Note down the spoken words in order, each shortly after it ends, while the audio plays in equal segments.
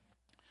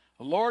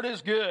The Lord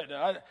is good.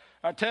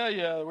 I tell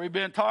you, we've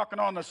been talking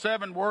on the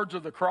 7 words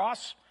of the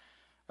cross.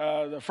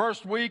 The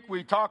first week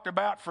we talked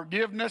about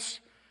forgiveness.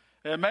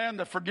 And man,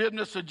 the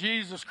forgiveness of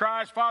Jesus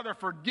Christ. Father,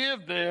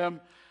 forgive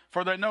them,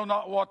 for they know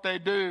not what they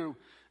do.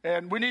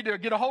 And we need to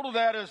get a hold of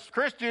that as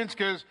Christians,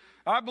 because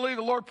I believe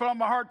the Lord put on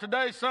my heart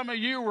today, some of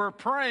you were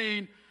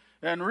praying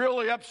and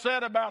really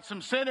upset about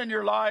some sin in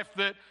your life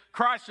that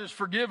Christ has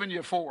forgiven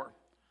you for.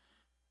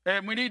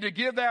 And we need to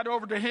give that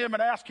over to Him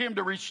and ask Him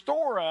to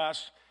restore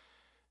us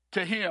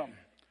to Him.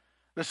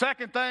 The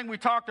second thing we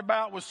talked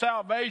about was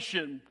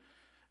salvation.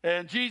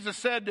 And Jesus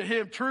said to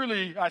him,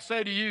 truly, I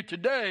say to you,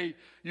 today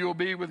you will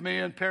be with me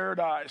in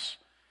paradise.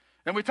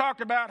 And we talked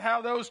about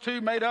how those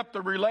two made up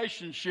the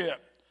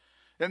relationship.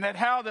 And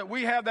that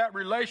we have that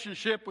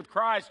relationship with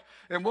Christ.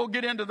 And we'll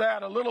get into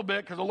that a little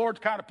bit, because the Lord's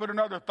kind of put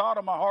another thought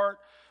on my heart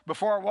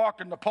before I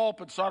walked in the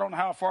pulpit. So I don't know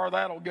how far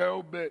that'll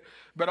go,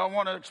 but I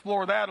want to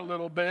explore that a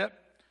little bit.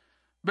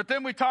 But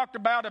then we talked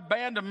about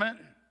abandonment.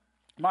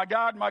 My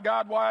God,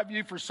 why have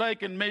you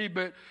forsaken me?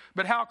 But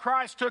how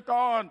Christ took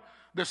on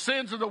the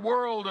sins of the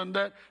world, and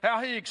that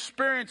how He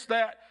experienced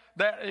that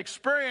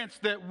experience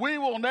that we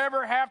will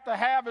never have to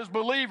have as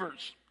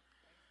believers.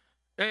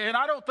 And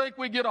I don't think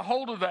we get a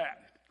hold of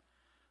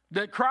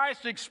that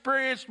Christ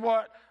experienced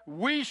what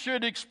we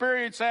should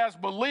experience as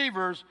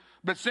believers,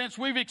 but since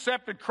we've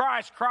accepted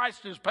Christ,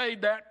 Christ has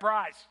paid that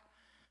price.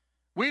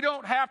 We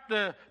don't have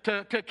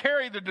to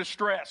carry the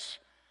distress.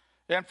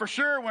 And for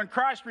sure, when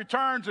Christ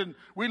returns and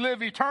we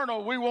live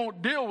eternal, we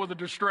won't deal with the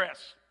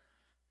distress.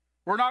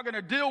 We're not going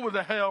to deal with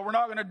the hell. We're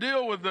not going to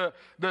deal with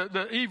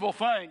the evil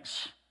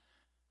things,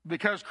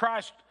 because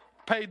Christ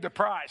paid the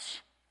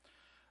price.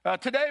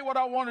 Today, what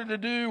I wanted to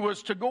do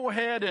was to go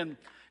ahead and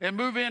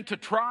move into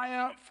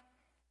triumph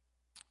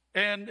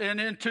and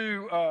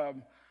into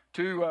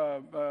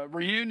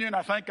reunion.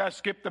 I think I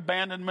skipped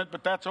abandonment,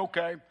 but that's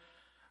okay.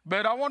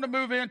 But I want to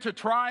move into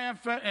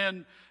triumph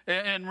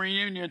and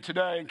reunion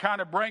today and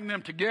kind of bring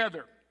them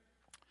together.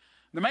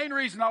 The main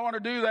reason I want to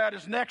do that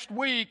is next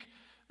week,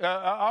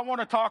 I want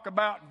to talk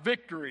about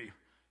victory,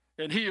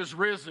 and He is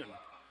risen.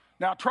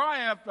 Now,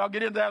 triumph, I'll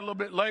get into that a little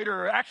bit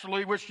later.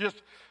 Actually, let's just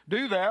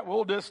do that.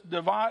 We'll just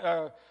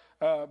divide,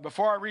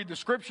 before I read the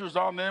scriptures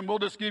on them, we'll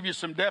just give you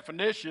some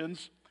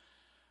definitions.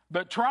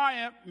 But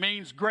triumph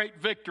means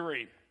great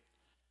victory.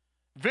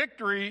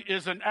 Victory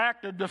is an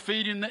act of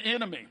defeating the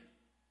enemy.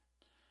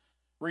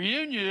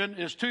 Reunion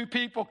is two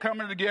people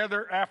coming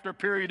together after a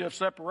period of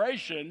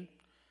separation.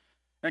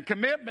 And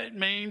commitment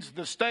means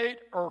the state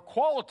or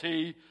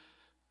quality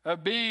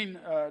of being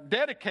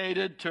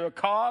dedicated to a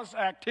cause,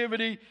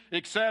 activity,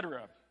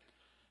 etc.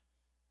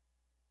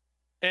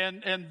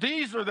 And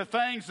these are the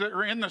things that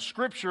are in the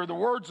Scripture, the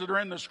words that are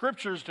in the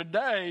Scriptures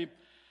today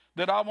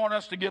that I want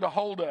us to get a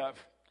hold of.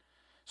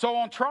 So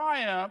on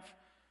triumph,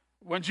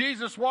 when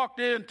Jesus walked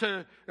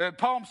into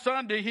Palm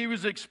Sunday, He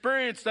was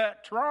experienced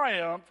that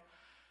triumph.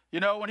 You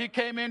know, when He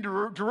came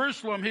into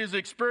Jerusalem, He was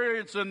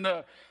experiencing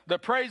the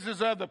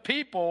praises of the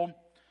people.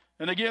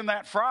 And again,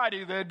 that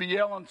Friday, they'd be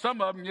yelling,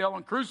 some of them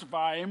yelling,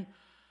 crucify Him.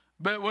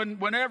 But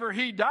whenever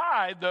He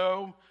died,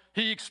 though,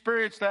 He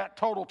experienced that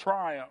total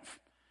triumph.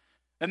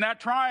 And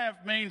that triumph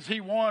means He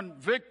won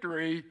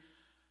victory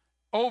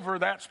over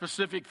that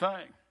specific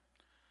thing.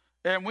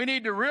 And we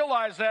need to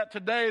realize that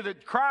today,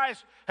 that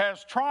Christ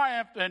has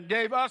triumphed and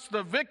gave us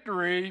the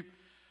victory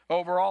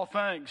over all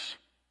things.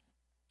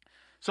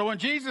 So when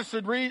Jesus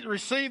had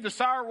received the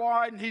sour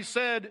wine, He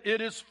said, "It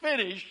is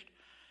finished."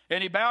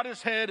 And He bowed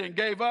His head and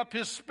gave up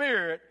His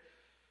spirit.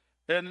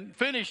 And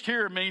finished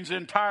here means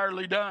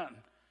entirely done.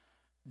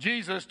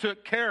 Jesus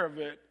took care of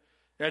it,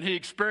 and He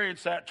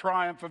experienced that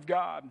triumph of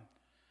God.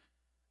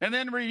 And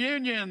then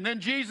reunion. Then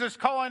Jesus,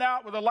 calling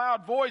out with a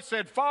loud voice,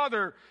 said,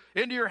 "Father,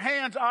 into your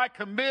hands I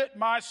commit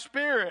my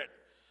spirit."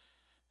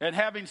 And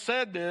having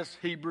said this,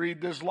 He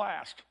breathed His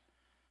last.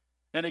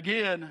 And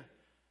again,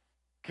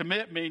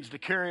 commit means to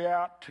carry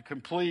out, to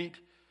complete,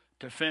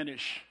 to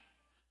finish.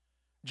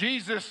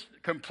 Jesus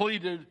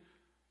completed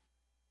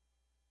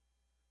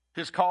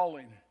His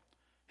calling,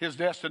 His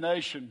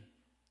destination.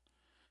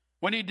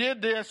 When He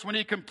did this, when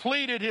He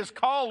completed His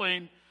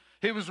calling,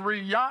 He was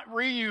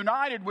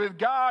reunited with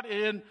God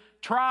in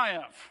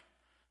triumph.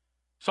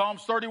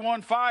 Psalms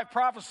 31:5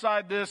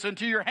 prophesied this,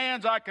 "Into your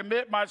hands I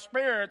commit my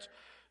spirit.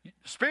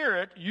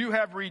 You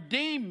have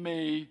redeemed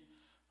me,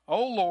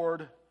 O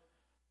Lord,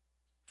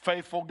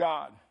 faithful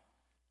God."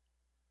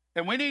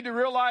 And we need to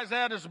realize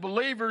that as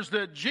believers,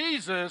 that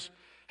Jesus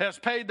has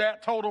paid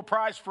that total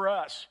price for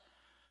us.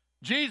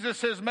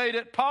 Jesus has made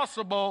it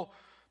possible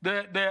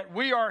that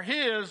we are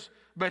His,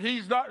 but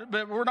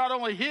we're not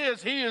only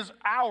His, He is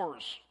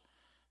ours.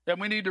 And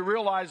we need to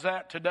realize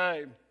that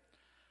today.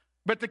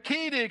 But the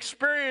key to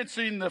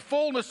experiencing the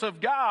fullness of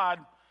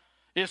God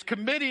is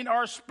committing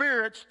our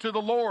spirits to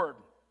the Lord.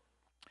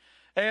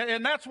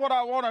 And that's what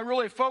I want to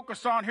really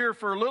focus on here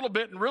for a little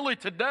bit, and really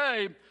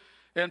today.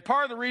 And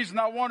part of the reason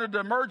I wanted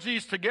to merge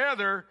these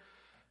together,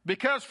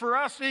 because for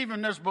us,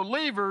 even as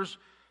believers,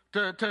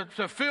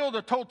 to feel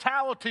the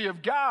totality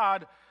of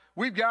God,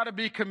 we've got to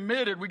be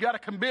committed. We've got to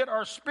commit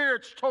our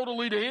spirits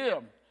totally to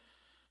Him.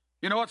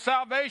 You know, at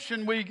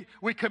salvation,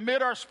 we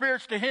commit our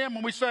spirits to Him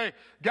when we say,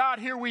 God,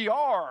 here we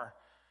are.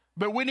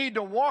 But we need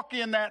to walk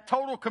in that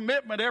total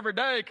commitment every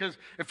day, because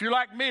if you're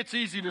like me, it's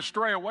easy to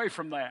stray away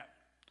from that.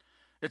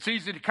 It's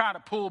easy to kind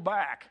of pull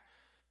back.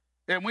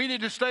 And we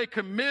need to stay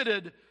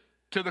committed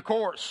to the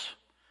course.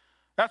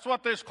 That's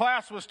what this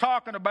class was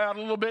talking about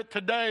a little bit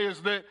today,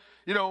 is that,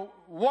 you know,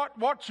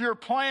 what's your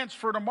plans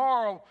for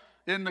tomorrow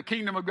in the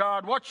kingdom of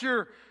God? What's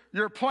your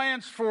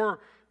plans for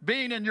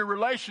being in your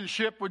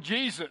relationship with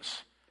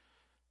Jesus?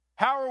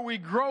 How are we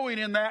growing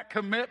in that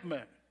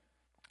commitment?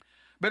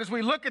 But as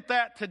we look at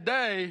that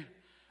today,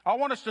 I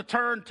want us to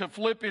turn to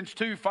Philippians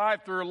 2,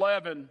 5 through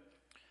 11.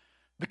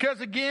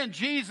 Because again,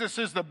 Jesus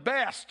is the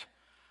best,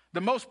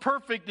 the most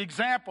perfect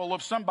example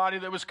of somebody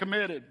that was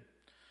committed.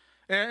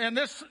 And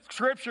this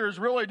scripture is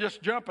really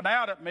just jumping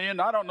out at me, and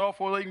I don't know if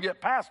we'll even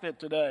get past it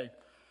today.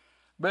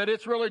 But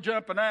it's really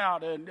jumping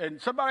out. And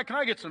somebody, can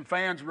I get some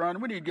fans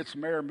running? We need to get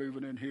some air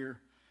moving in here.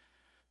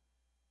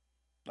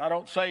 I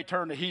don't say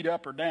turn the heat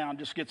up or down,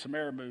 just get some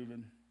air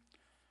moving.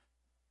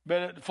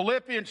 But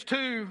Philippians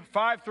 2,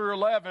 5 through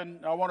 11,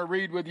 I want to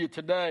read with you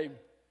today.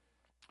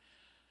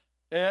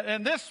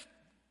 And this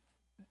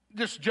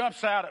just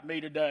jumps out at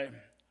me today.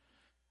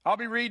 I'll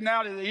be reading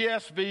out of the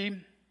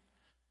ESV.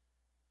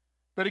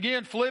 But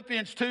again,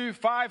 Philippians 2,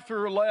 5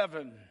 through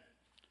 11.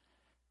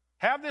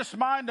 Have this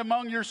mind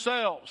among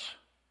yourselves,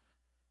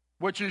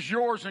 which is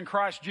yours in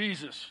Christ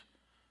Jesus.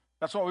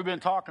 That's what we've been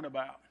talking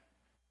about.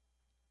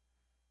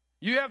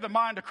 You have the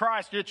mind of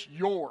Christ, it's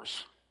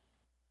yours.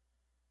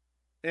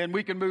 And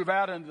we can move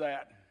out into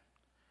that.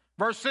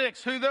 Verse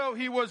 6, who though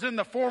he was in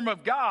the form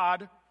of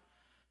God,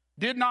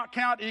 did not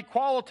count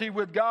equality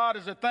with God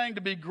as a thing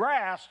to be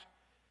grasped,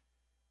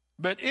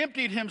 but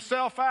emptied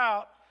himself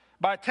out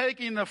by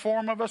taking the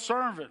form of a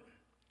servant.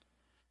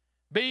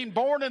 Being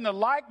born in the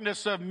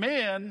likeness of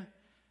men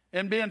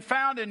and being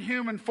found in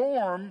human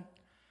form,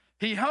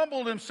 he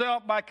humbled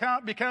himself by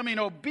becoming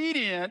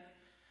obedient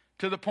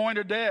to the point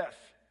of death,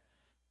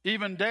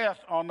 even death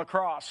on the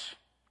cross.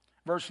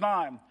 Verse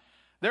 9,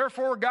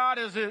 therefore God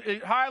has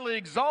highly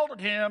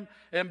exalted him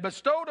and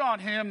bestowed on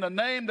him the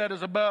name that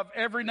is above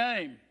every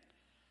name,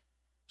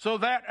 so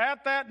that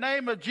at that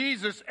name of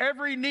Jesus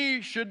every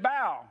knee should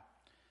bow,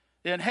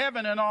 in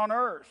heaven and on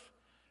earth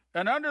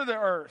and under the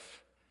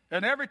earth,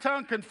 and every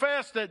tongue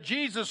confess that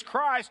Jesus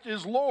Christ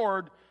is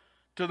Lord,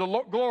 to the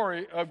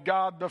glory of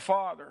God the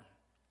Father.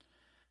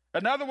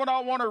 Another one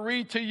I want to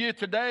read to you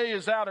today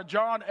is out of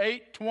John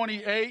 8,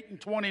 28 and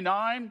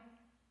 29.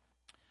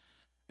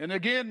 And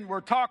again,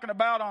 we're talking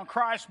about on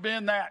Christ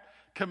being that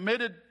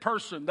committed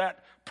person,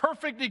 that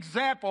perfect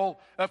example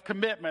of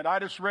commitment. I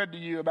just read to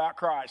you about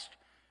Christ.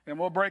 And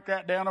we'll break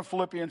that down in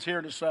Philippians here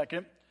in a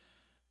second.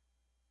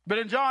 But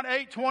in John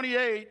 8,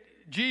 28,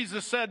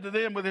 Jesus said to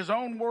them with his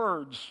own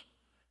words,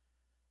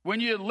 when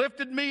you have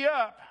lifted me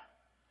up,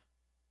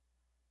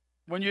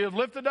 when you have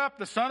lifted up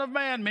the Son of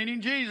Man,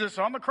 meaning Jesus,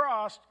 on the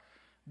cross,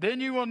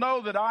 then you will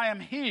know that I am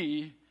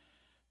he,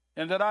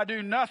 and that I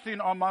do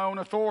nothing on my own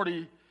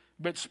authority,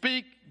 but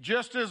speak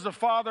just as the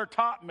Father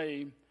taught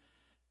me.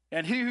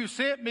 And he who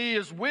sent me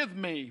is with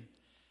me.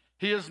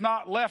 He has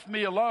not left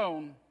me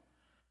alone,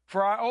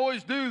 for I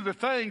always do the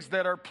things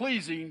that are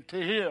pleasing to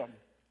him.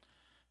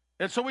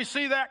 And so we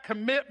see that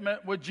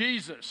commitment with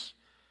Jesus.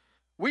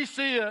 We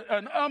see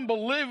an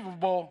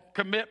unbelievable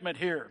commitment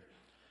here.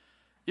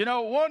 You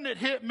know, one that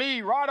hit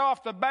me right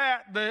off the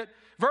bat, that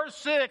verse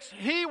 6,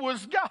 he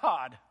was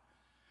God.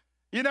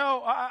 You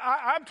know,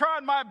 I'm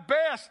trying my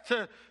best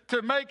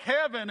to make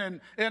heaven,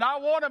 and I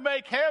want to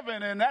make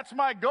heaven, and that's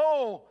my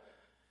goal.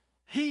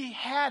 He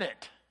had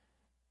it.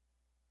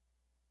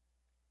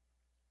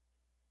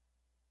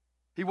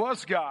 He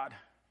was God.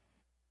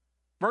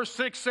 Verse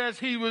 6 says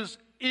he was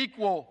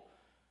equal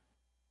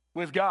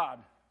with God.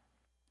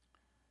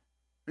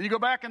 When you go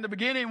back in the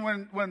beginning,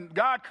 when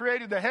God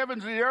created the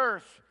heavens and the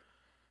earth,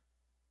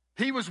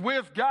 he was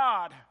with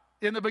God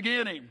in the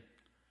beginning.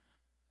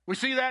 We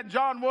see that in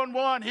John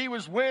 1:1. He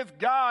was with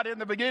God in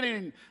the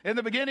beginning. In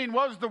the beginning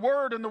was the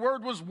Word, and the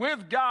Word was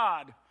with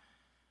God.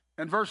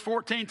 And verse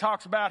 14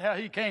 talks about how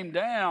he came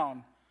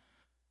down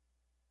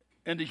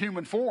into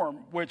human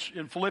form, which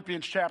in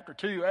Philippians chapter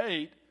 2,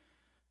 8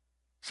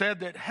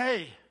 said that,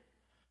 hey,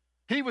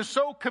 he was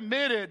so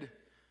committed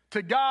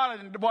to God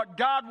and what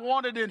God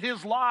wanted in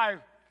his life,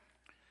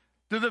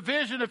 to the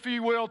vision, if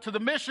you will, to the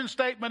mission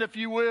statement, if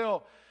you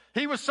will.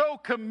 He was so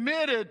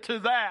committed to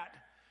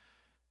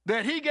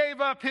that he gave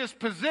up his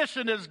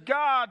position as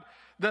God,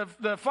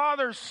 the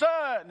Father's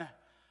Son,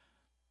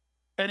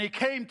 and he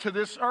came to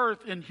this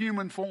earth in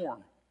human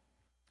form.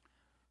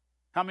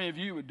 How many of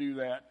you would do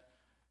that?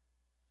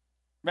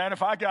 Man,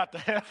 if I got to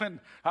heaven,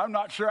 I'm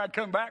not sure I'd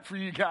come back for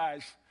you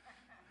guys.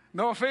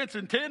 No offense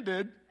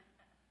intended.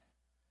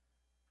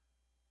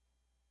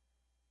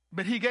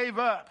 But he gave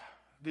up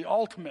the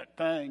ultimate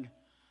thing.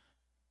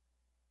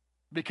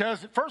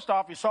 Because first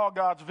off, he saw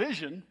God's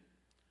vision,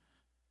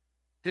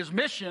 his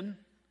mission.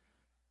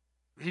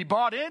 He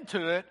bought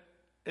into it,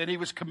 and he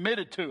was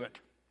committed to it.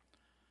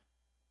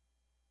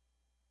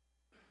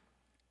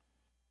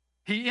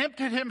 He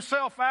emptied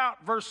himself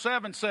out, verse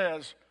 7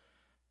 says,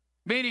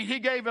 meaning he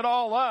gave it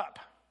all up.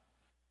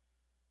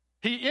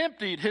 He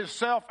emptied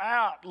himself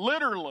out,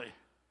 literally.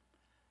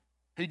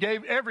 He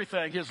gave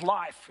everything, his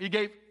life. He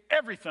gave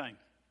everything.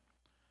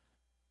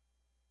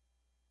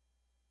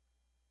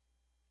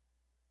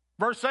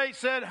 Verse 8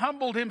 said,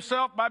 humbled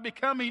himself by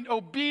becoming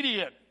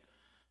obedient.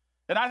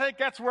 And I think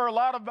that's where a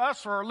lot of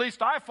us, or at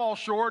least I fall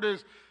short,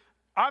 is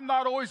I'm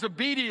not always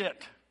obedient.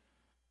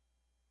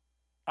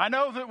 I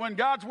know that when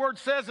God's word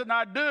says it and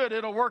I do it,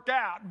 it'll work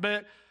out.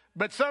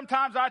 But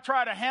sometimes I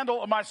try to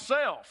handle it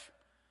myself.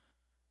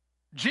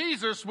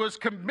 Jesus was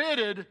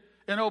committed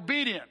and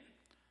obedient.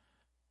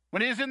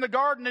 When he was in the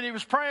garden and he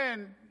was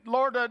praying,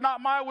 Lord, not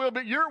my will,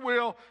 but your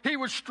will, he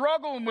was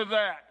struggling with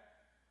that.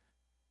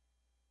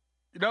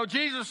 You know,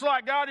 Jesus was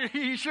like, God, are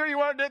you sure you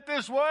wanted it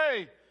this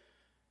way?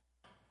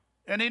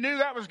 And he knew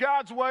that was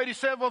God's way. And he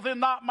said, well, then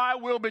not my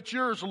will, but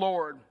yours,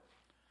 Lord.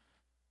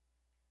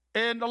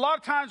 And a lot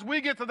of times we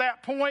get to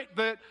that point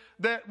that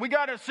we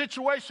got a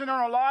situation in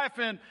our life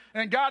and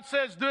God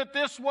says, do it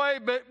this way,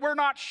 but we're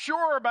not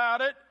sure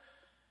about it.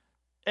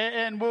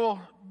 And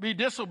we'll be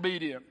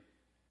disobedient.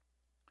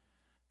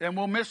 And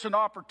we'll miss an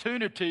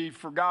opportunity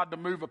for God to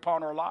move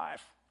upon our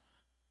life.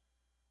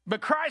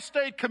 But Christ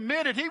stayed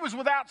committed. He was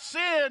without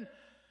sin.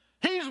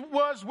 He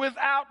was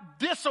without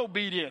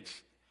disobedience.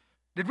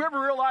 Did we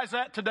ever realize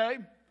that today?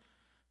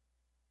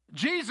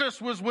 Jesus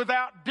was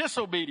without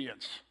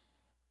disobedience.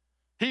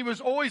 He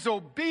was always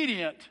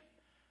obedient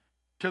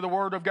to the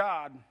Word of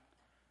God.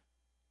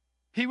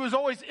 He was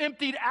always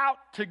emptied out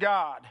to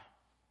God.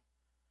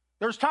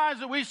 There's times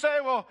that we say,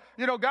 well,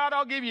 you know, God,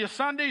 I'll give you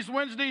Sundays,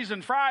 Wednesdays,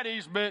 and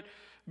Fridays,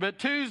 but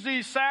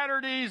Tuesdays,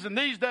 Saturdays, and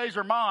these days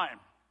are mine.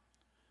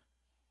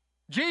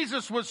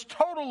 Jesus was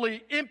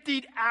totally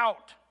emptied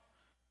out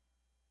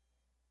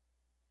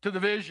to the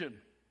vision.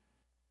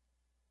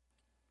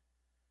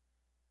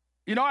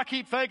 You know, I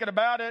keep thinking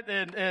about it,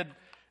 and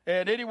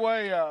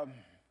anyway,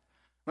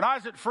 when I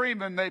was at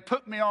Freeman, they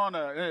put me on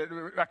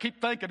I keep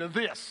thinking of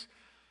this,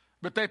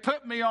 but they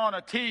put me on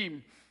a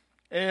team,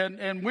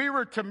 and we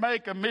were to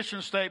make a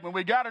mission statement.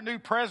 We got a new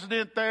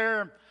president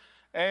there,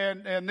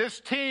 and this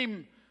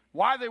team,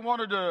 why they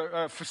wanted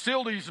a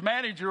facilities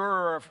manager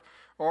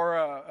or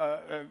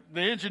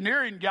the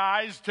engineering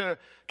guys to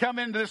come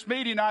into this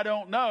meeting, I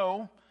don't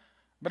know.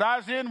 But I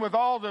was in with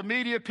all the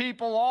media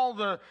people, all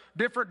the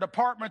different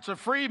departments of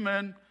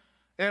Freeman,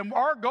 and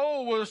our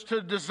goal was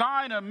to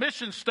design a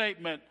mission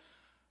statement.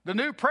 The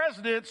new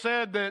president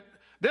said that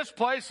this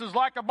place is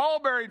like a ball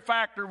bearing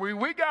factory.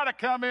 We got to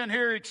come in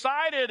here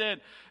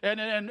excited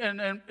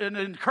and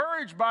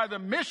encouraged by the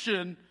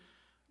mission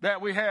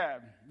that we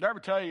have. Did I ever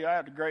tell you I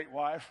had a great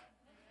wife?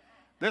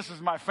 This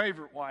is my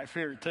favorite wife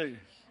here too.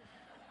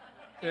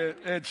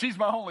 And she's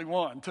my only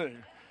one too.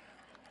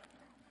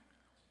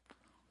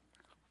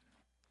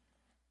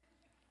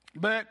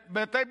 But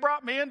they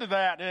brought me into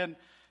that,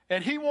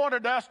 and he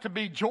wanted us to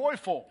be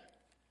joyful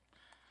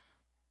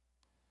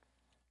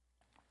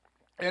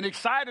and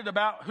excited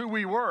about who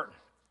we were.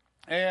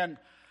 And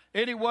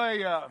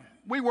anyway,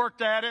 we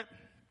worked at it,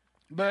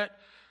 but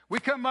we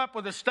come up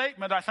with a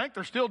statement I think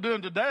they're still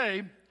doing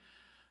today,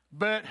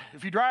 but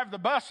if you drive the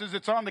buses,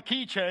 it's on the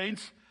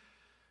keychains,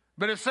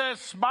 but it says,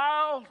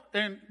 smile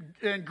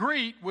and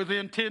greet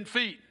within 10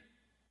 feet.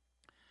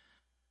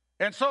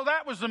 And so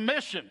that was the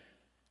mission.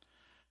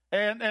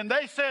 And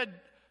they said,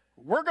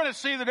 we're going to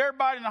see that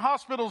everybody in the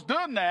hospital's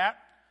doing that.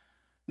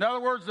 In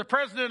other words, the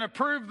president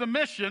approved the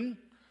mission,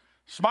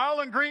 smile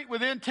and greet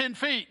within 10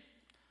 feet.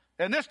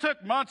 And this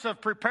took months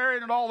of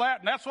preparing and all that,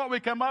 and that's what we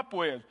come up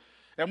with.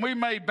 And we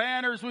made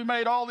banners, we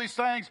made all these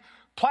things,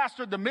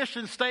 plastered the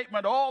mission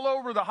statement all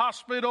over the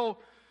hospital.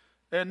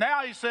 And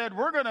now he said,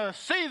 we're going to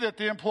see that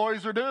the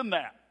employees are doing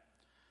that.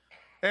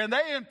 And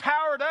they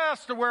empowered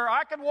us to where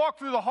I could walk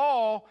through the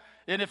hall,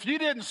 and if you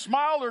didn't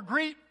smile or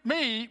greet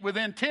me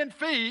within 10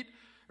 feet,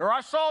 or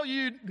I saw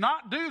you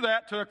not do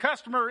that to a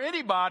customer or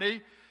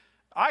anybody,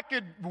 I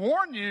could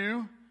warn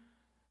you.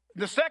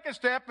 The second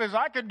step is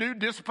I could do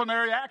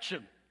disciplinary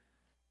action.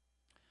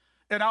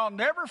 And I'll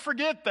never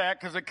forget that,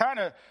 because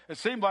it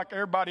seemed like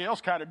everybody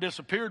else kind of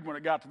disappeared when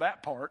it got to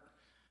that part.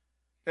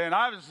 And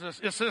I was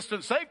the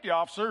assistant safety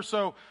officer,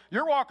 so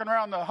you're walking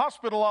around the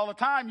hospital all the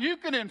time. You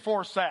can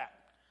enforce that.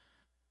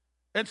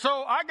 And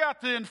so I got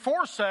to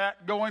enforce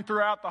that going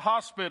throughout the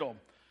hospital.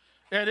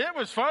 And it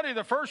was funny.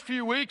 The first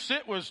few weeks,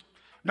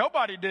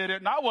 nobody did it,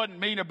 and I wasn't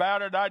mean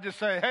about it. I'd just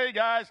say, hey,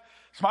 guys,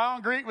 smile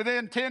and greet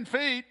within 10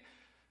 feet.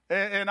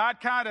 And I'd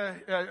kind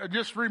of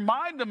just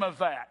remind them of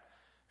that.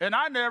 And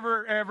I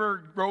never,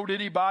 ever wrote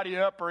anybody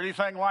up or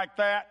anything like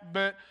that,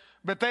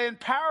 but they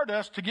empowered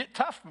us to get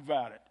tough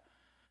about it.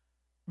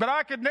 But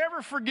I could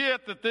never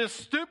forget that this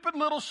stupid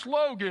little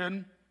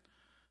slogan,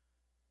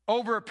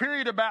 over a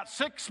period of about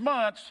 6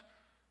 months,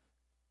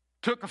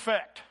 took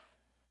effect.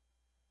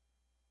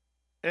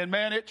 And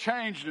man, it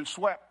changed and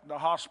swept the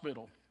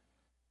hospital.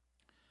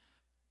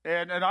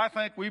 And I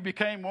think we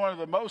became one of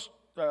the most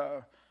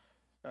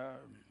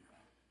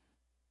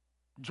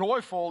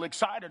joyful,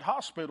 excited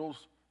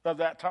hospitals of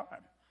that time.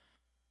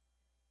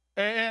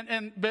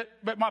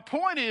 But my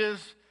point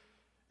is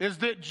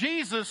that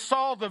Jesus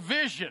saw the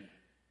vision,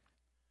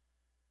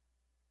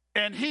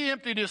 and he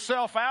emptied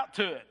himself out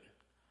to it.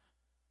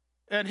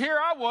 And here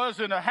I was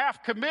in a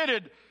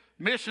half-committed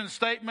mission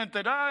statement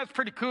that, it's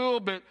pretty cool,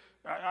 but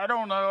I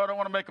don't know. I don't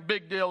want to make a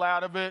big deal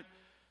out of it.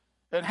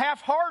 And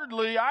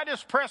half-heartedly, I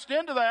just pressed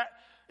into that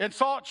and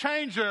saw it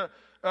change a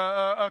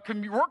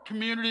work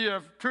community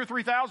of 2,000 or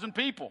 3,000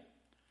 people.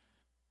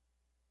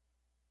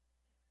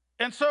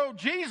 And so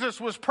Jesus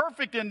was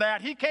perfect in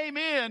that. He came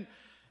in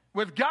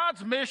with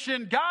God's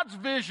mission, God's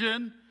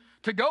vision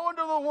to go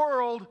into the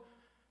world,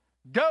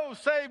 go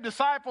save,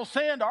 disciples,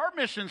 send, our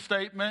mission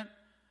statement,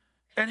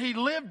 and he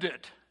lived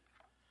it.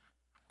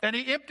 And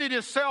he emptied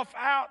himself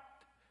out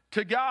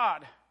to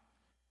God.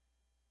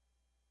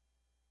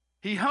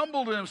 He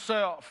humbled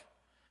himself.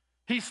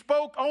 He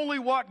spoke only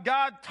what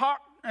God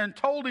taught and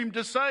told him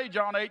to say,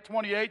 John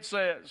 8:28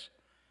 says.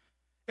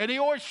 And he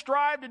always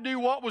strived to do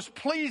what was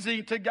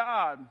pleasing to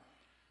God.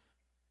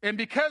 And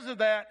because of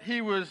that,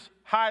 he was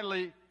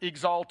highly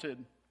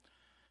exalted.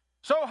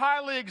 So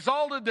highly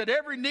exalted that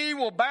every knee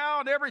will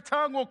bow and every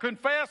tongue will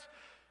confess,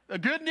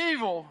 good and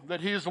evil, that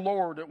he is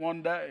Lord at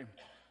one day.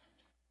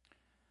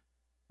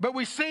 But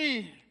we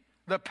see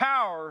the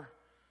power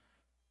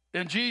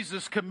in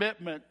Jesus'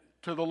 commitment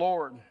to the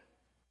Lord.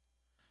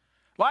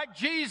 Like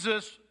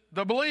Jesus,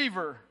 the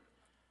believer,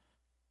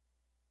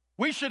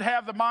 we should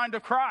have the mind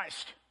of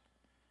Christ.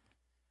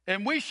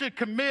 And we should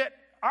commit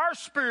our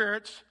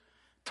spirits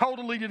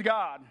totally to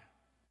God.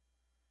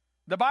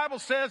 The Bible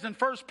says in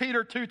 1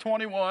 Peter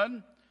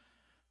 2:21,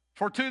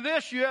 "For to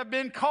this you have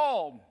been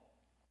called,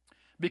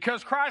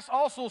 because Christ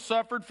also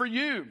suffered for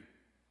you,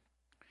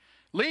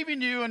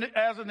 leaving you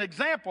as an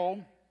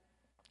example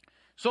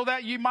so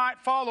that you might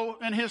follow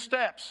in his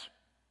steps."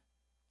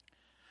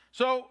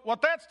 So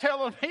what that's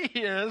telling me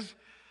is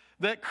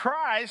that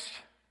Christ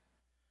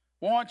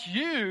wants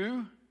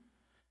you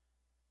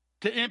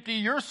to empty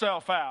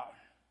yourself out.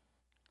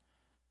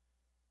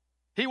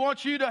 He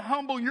wants you to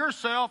humble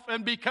yourself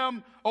and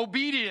become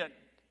obedient.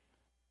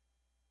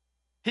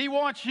 He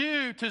wants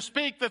you to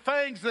speak the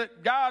things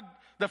that God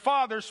the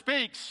Father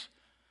speaks,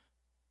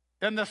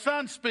 and the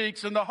Son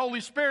speaks, and the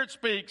Holy Spirit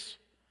speaks.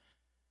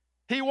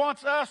 He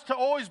wants us to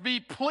always be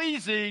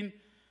pleasing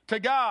to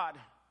God.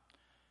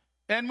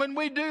 And when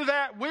we do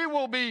that, we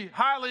will be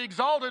highly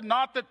exalted.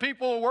 Not that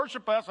people will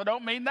worship us, I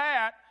don't mean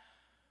that.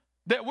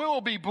 That we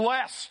will be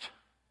blessed.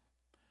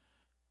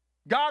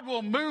 God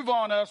will move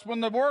on us.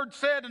 When the word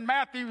said in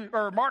Matthew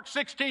or Mark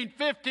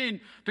 16:15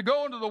 to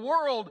go into the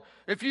world,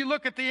 if you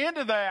look at the end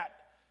of that,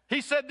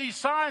 he said these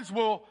signs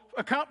will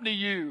accompany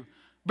you.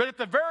 But at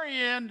the very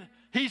end,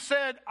 he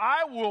said,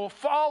 I will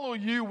follow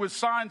you with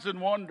signs and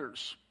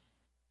wonders.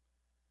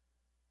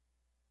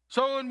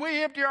 So when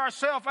we empty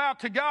ourselves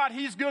out to God,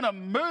 he's going to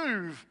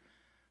move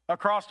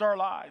across our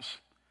lives.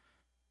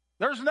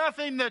 There's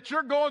nothing that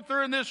you're going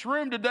through in this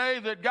room today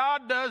that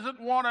God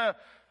doesn't want to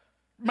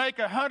make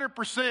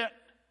 100%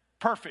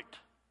 perfect.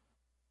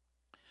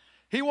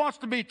 He wants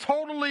to be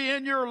totally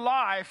in your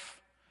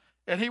life,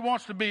 and he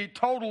wants to be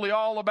totally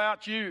all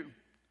about you.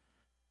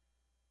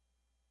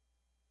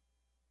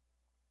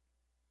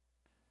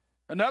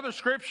 Another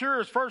scripture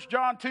is 1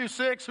 John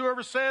 2:6.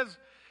 Whoever says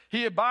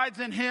he abides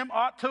in him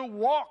ought to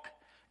walk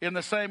in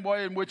the same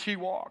way in which he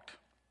walked.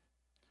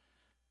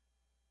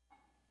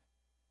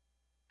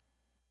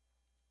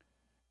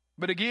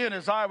 But again,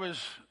 as I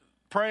was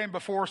praying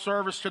before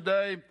service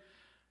today,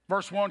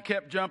 verse 1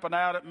 kept jumping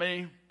out at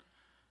me.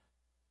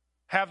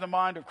 Have the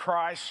mind of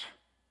Christ,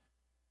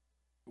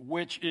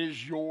 which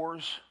is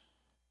yours.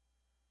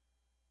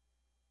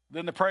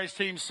 Then the praise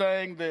team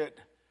sang that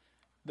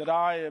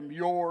I am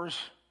yours,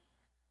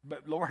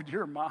 but Lord,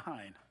 you're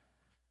mine.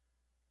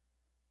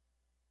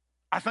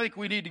 I think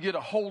we need to get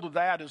a hold of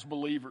that as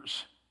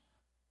believers.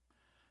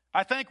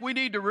 I think we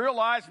need to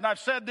realize, and I've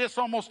said this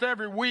almost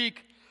every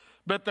week,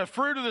 but the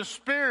fruit of the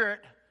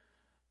Spirit,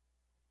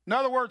 in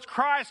other words,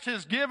 Christ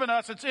has given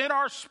us, it's in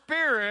our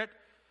spirit,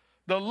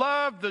 the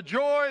love, the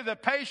joy, the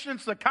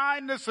patience, the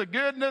kindness, the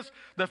goodness,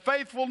 the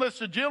faithfulness,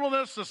 the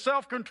gentleness, the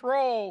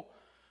self-control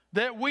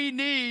that we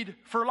need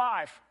for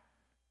life.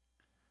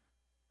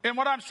 And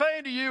what I'm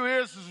saying to you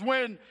is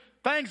when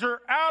things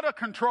are out of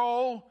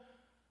control,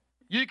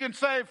 you can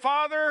say,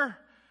 Father,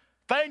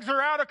 things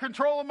are out of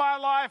control in my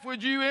life.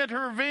 Would you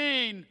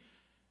intervene?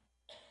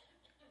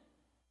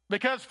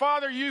 Because,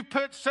 Father, you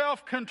put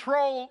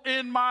self-control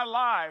in my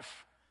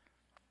life.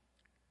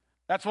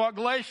 That's what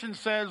Galatians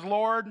says,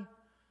 Lord.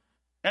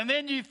 And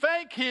then you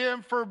thank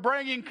him for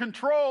bringing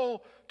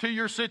control to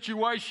your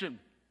situation.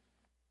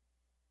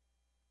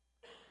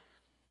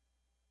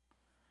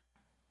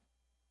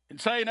 In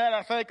saying that,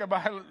 I think of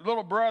my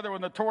little brother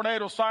when the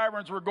tornado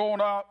sirens were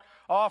going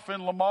off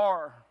in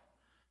Lamar.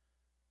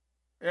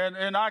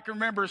 And I can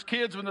remember as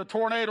kids when the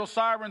tornado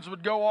sirens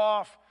would go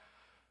off,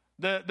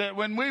 that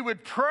when we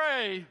would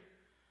pray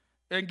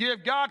and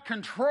give God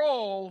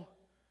control,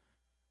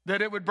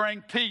 that it would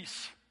bring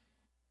peace.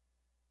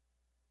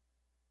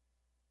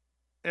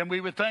 And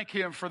we would thank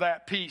him for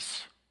that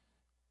peace.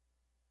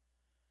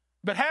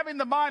 But having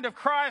the mind of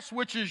Christ,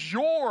 which is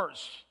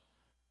yours,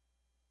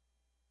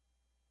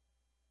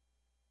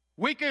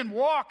 we can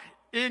walk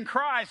in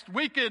Christ.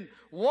 We can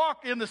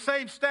walk in the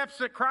same steps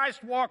that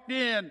Christ walked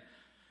in.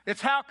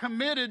 It's how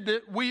committed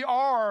that we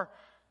are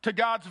to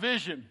God's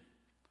vision.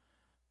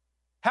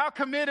 How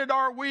committed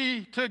are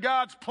we to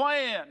God's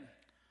plan?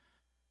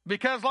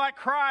 Because like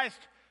Christ,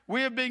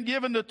 we have been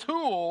given the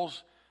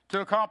tools to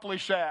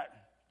accomplish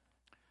that.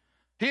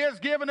 He has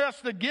given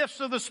us the gifts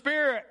of the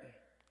Spirit,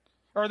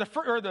 or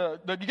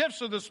the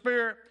gifts of the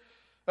Spirit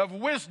of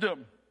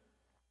wisdom.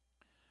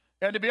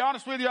 And to be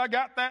honest with you, I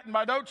got that in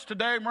my notes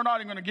today, and we're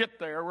not even going to get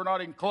there. We're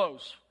not even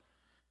close.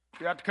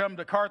 You have to come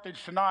to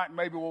Carthage tonight, and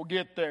maybe we'll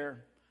get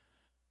there.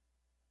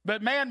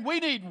 But man, we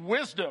need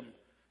wisdom.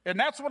 And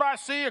that's what I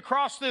see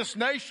across this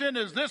nation,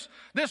 is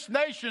this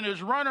nation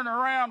is running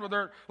around with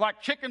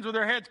like chickens with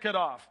their heads cut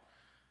off.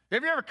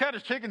 Have you ever cut a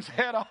chicken's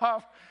head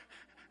off?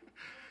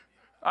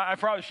 I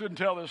probably shouldn't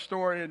tell this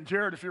story. And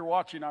Jared, if you're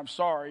watching, I'm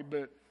sorry.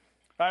 But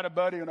I had a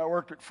buddy when I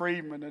worked at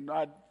Freeman, and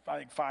I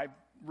think 5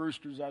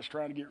 roosters I was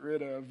trying to get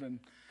rid of. And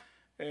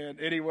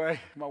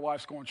anyway, my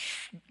wife's going,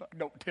 shh,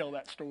 don't tell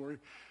that story.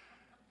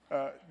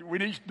 We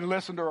need to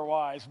listen to our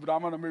wives, but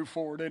I'm going to move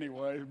forward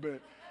anyway.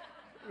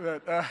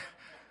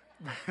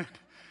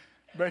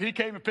 But he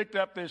came and picked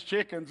up these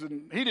chickens,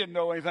 and he didn't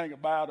know anything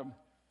about them.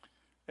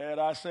 And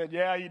I said,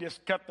 yeah, you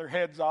just cut their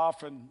heads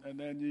off, and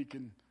then you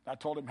can. I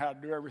told him how to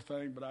do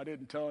everything, but I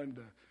didn't tell him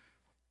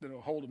to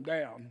hold them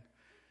down.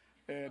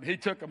 And he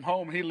took them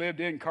home. He lived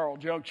in Carl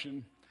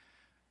Junction.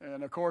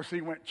 And, of course,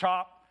 he went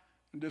chop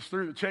and just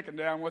threw the chicken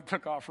down and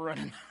took off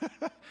running.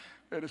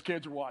 And his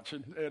kids were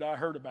watching, and I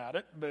heard about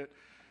it. But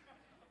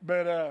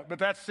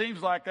that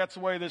seems like that's the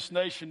way this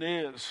nation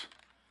is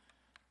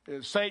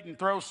Satan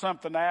throws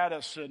something at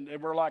us, and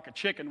we're like a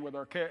chicken with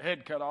our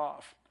head cut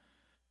off.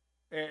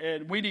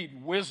 And we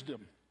need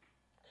wisdom.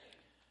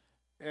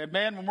 And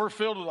man, when we're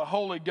filled with the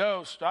Holy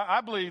Ghost,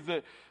 I believe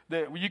that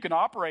you can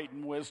operate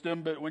in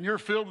wisdom, but when you're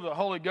filled with the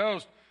Holy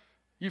Ghost,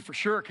 you for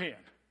sure can.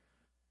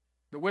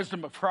 The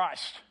wisdom of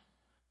Christ.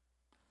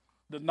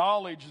 The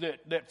knowledge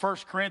that 1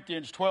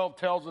 Corinthians 12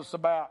 tells us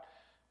about,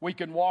 we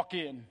can walk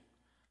in.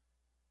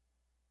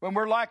 When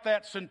we're like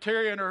that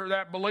centurion or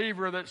that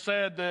believer that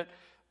said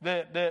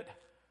that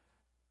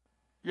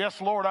yes,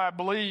 Lord, I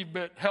believe,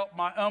 but help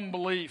my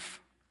unbelief.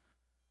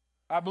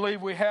 I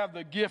believe we have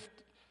the gift,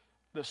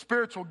 the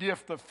spiritual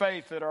gift of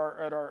faith at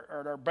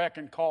our beck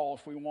and call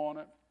if we want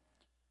it.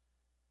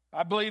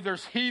 I believe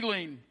there's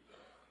healing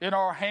in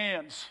our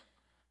hands.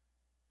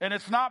 And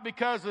it's not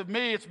because of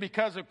me, it's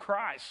because of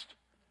Christ.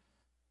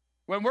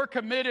 When we're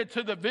committed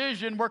to the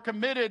vision, we're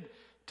committed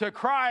to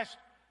Christ.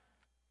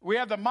 We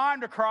have the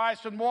mind of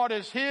Christ, and what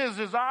is His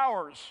is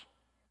ours.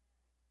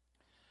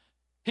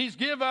 He's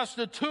given us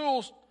the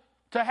tools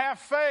to have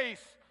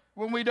faith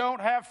when we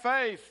don't have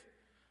faith.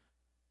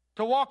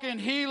 To walk in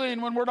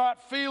healing when we're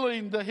not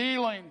feeling the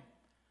healing.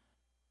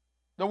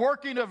 The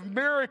working of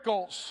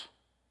miracles.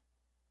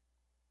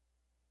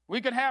 We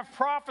can have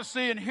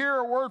prophecy and hear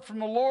a word from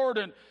the Lord.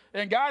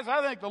 And guys,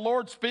 I think the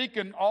Lord's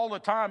speaking all the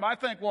time. I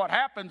think what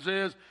happens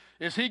is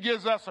He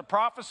gives us a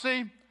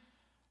prophecy,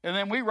 and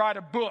then we write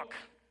a book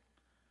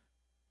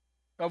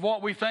of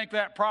what we think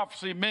that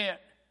prophecy meant.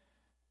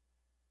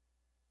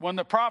 When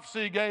the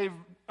prophecy gave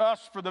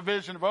us for the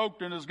vision of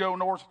Oakton is go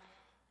north,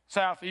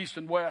 south, east,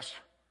 and west.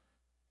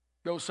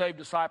 Go save,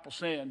 disciple,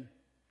 send.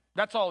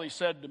 That's all He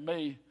said to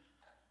me.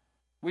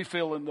 We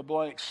fill in the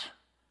blanks.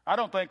 I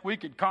don't think we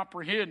could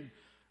comprehend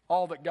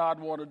all that God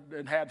wanted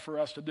and had for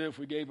us to do if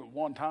we gave it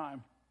one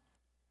time.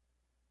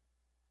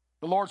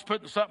 The Lord's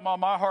putting something on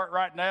my heart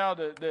right now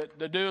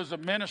to do as a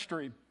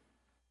ministry.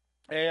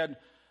 And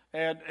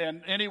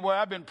anyway,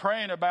 I've been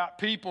praying about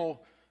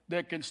people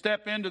that can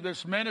step into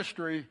this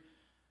ministry,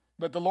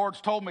 but the Lord's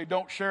told me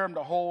don't share them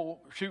the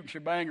whole shooting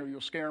shebang or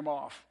you'll scare them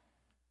off.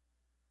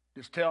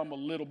 Just tell them a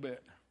little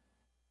bit.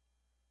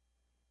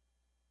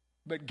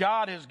 But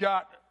God has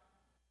got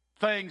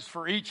things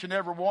for each and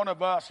every one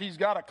of us. He's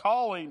got a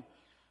calling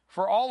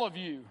for all of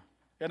you.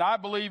 And I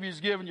believe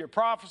He's given you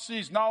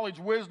prophecies, knowledge,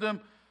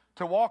 wisdom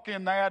to walk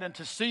in that and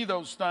to see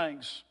those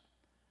things.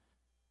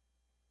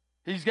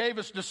 He's gave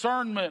us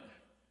discernment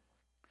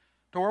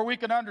to where we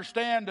can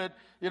understand that,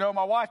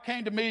 my wife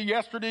came to me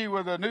yesterday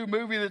with a new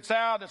movie that's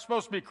out that's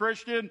supposed to be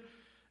Christian.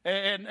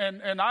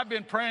 And I've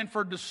been praying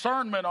for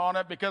discernment on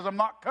it because I'm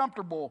not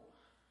comfortable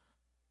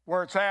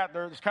where it's at.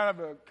 There's kind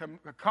of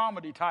a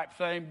comedy type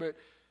thing,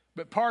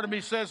 but part of me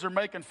says they're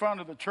making fun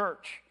of the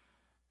church.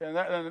 And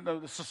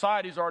the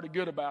society's already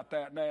good about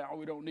that now.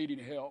 We don't need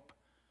any help.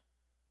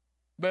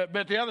 But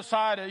the other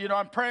side,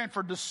 I'm praying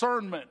for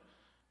discernment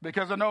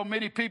because I know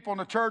many people in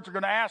the church are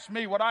going to ask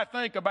me what I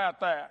think about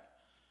that.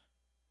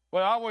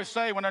 Well, I always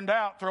say when in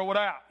doubt, throw it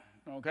out,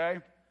 okay?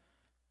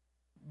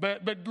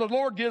 But the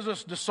Lord gives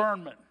us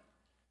discernment.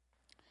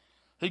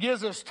 He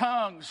gives us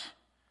tongues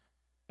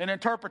and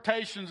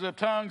interpretations of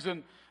tongues.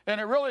 And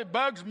it really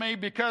bugs me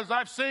because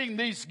I've seen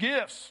these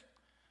gifts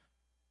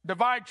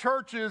divide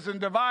churches and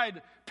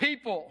divide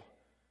people.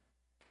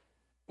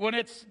 when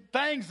it's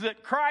things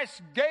that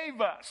Christ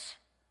gave us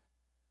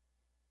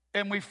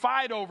and we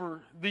fight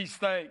over these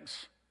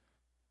things.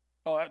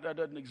 Oh, that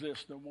doesn't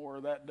exist no more,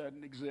 or that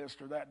doesn't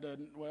exist, or that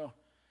doesn't. Well,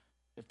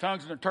 if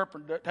tongues and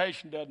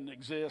interpretation doesn't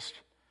exist,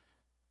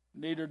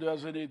 neither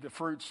does any of the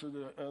fruits of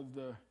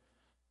the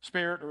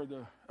Spirit or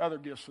the other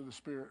gifts of the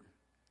Spirit.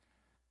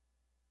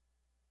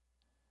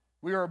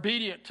 We are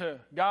obedient to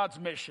God's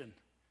mission,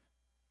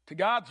 to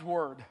God's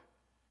word,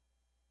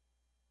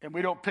 and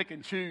we don't pick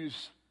and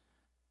choose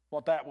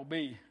what that will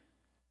be.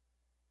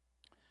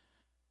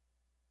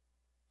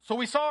 So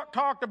we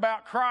talked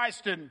about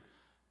Christ and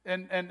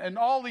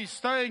all these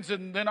things,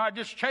 and then I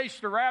just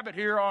chased a rabbit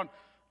here on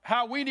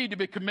how we need to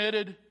be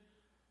committed.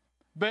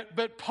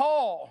 But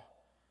Paul,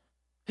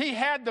 he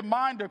had the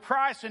mind of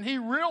Christ, and he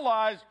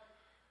realized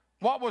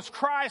what was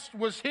Christ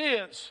was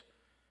his.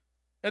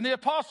 And the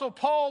Apostle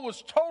Paul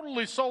was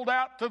totally sold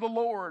out to the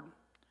Lord.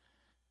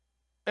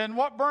 And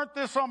what burnt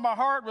this on my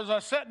heart was I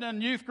was sitting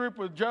in youth group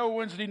with Joe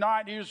Wednesday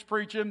night. He was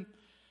preaching.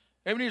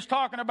 And when he was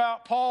talking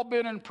about Paul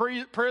being in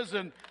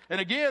prison,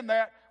 and again,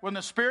 that when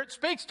the Spirit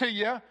speaks to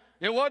you,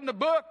 it wasn't a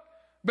book,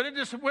 but it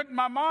just went in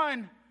my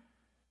mind,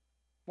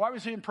 why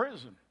was he in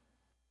prison?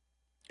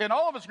 And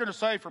all of us are going to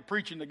say for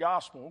preaching the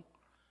gospel.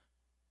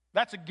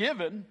 That's a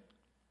given.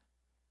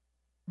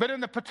 But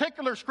in the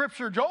particular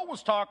scripture Joel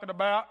was talking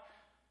about,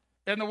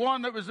 and the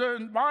one that was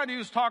in mind, he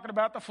was talking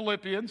about the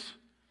Philippians.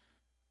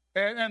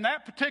 And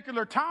that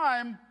particular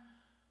time,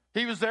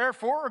 he was there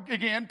for,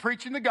 again,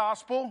 preaching the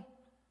gospel,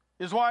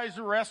 is why he's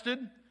arrested.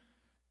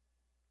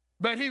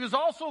 But he was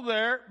also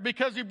there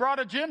because he brought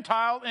a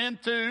Gentile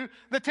into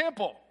the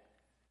temple,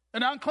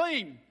 an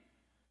unclean.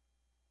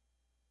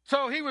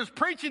 So he was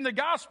preaching the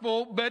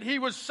gospel, but he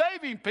was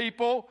saving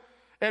people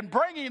and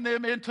bringing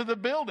them into the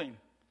building.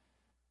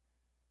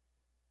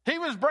 He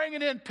was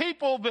bringing in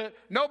people that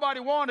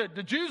nobody wanted.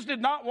 The Jews did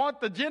not want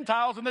the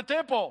Gentiles in the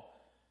temple.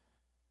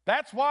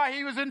 That's why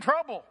he was in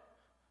trouble.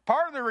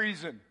 Part of the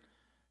reason.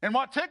 And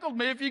what tickled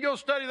me, if you go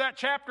study that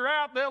chapter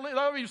out, they'll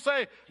even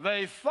say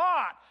they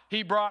thought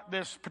he brought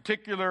this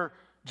particular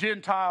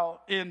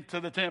Gentile into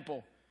the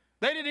temple.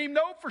 They didn't even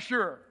know for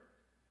sure.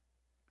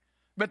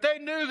 But they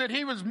knew that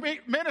he was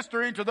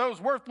ministering to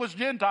those worthless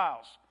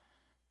Gentiles.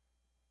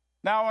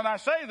 Now, when I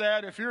say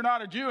that, if you're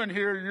not a Jew in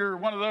here, you're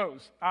one of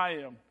those. I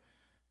am.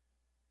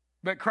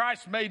 But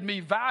Christ made me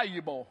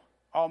valuable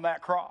on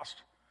that cross.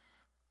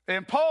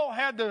 And Paul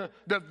had the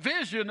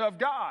vision of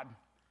God.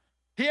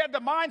 He had the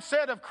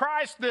mindset of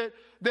Christ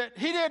that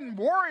he didn't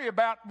worry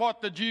about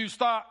what the Jews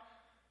thought.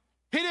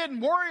 He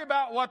didn't worry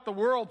about what the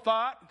world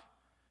thought.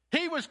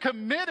 He was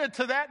committed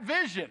to that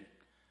vision.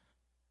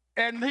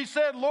 And he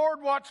said,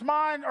 Lord, what's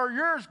mine or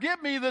yours?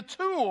 Give me the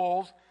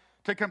tools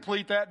to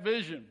complete that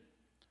vision.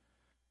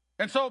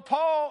 And so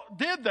Paul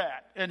did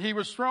that, and he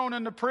was thrown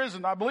into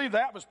prison. I believe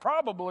that was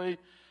probably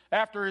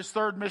after his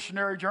third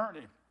missionary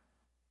journey.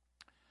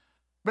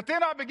 But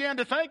then I began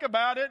to think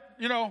about it.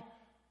 You know,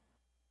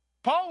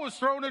 Paul was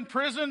thrown in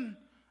prison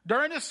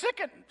during his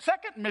second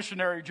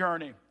missionary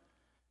journey.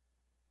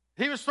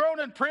 He was thrown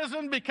in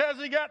prison because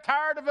he got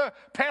tired of a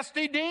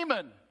pesky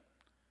demon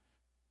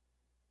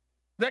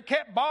that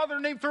kept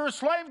bothering him through a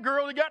slave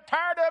girl. He got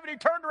tired of it. He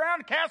turned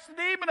around and cast the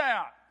demon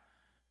out.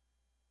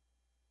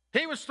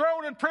 He was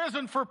thrown in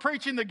prison for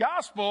preaching the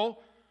gospel,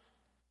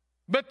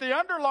 but the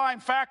underlying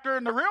factor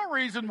and the real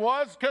reason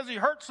was because he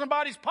hurt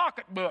somebody's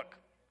pocketbook.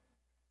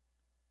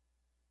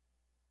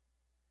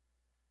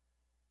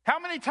 How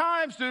many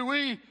times do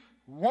we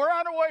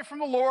run away from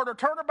the Lord or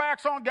turn our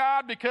backs on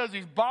God because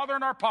he's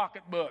bothering our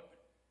pocketbook?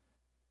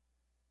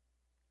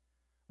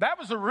 That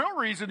was the real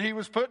reason he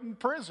was put in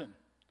prison.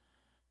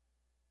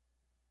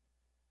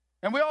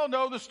 And we all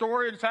know the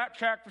story in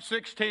chapter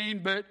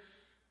 16, but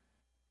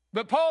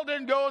Paul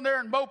didn't go in there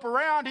and mope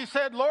around. He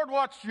said, Lord,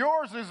 what's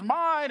yours is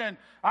mine, and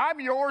I'm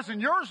yours, and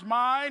yours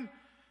mine.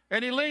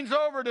 And he leans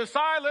over to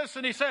Silas,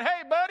 and he said,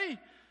 hey, buddy,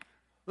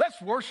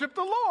 let's worship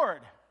the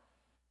Lord.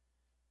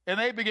 And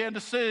they began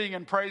to sing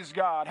and praise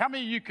God. How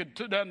many of you could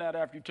have done that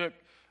after you took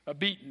a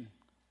beating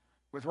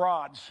with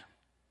rods?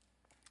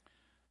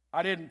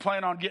 I didn't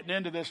plan on getting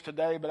into this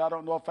today, but I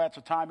don't know if that's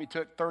the time he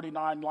took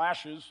 39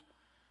 lashes.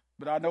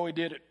 But I know he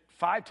did it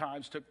 5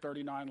 times, took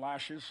 39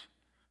 lashes.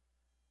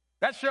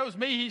 That shows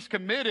me he's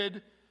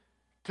committed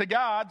to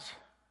God's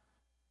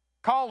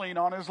calling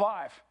on his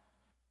life.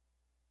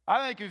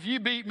 I think if you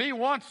beat me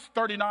once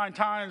 39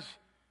 times,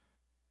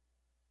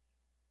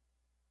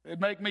 it'd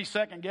make me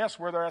second guess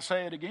whether I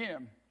say it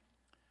again.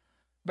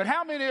 But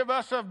how many of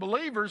us are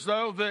believers,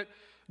 though,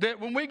 that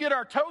when we get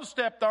our toes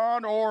stepped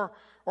on or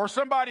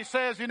somebody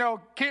says, you know,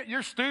 kid,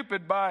 you're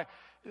stupid by...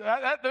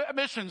 That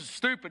mission's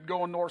stupid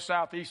going north,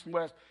 south, east, and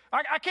west.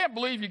 I can't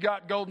believe you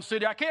got Golden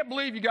City. I can't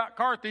believe you got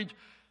Carthage.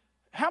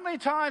 How many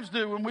times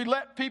when we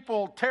let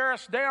people tear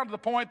us down to the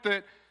point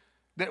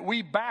that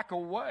we back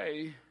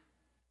away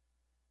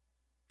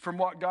from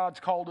what God's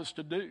called us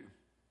to do?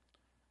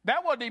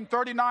 That wasn't even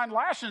 39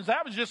 lashings.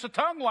 That was just a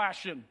tongue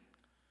lashing.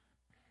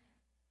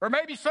 Or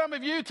maybe some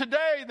of you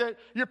today that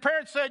your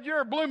parents said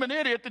you're a blooming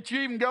idiot that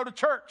you even go to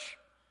church.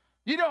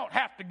 You don't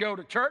have to go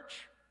to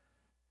church.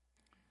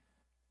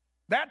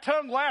 That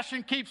tongue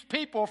lashing keeps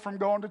people from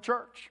going to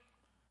church.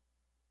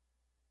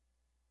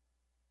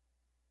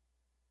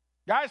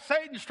 Guys,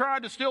 Satan's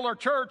trying to steal our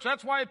church.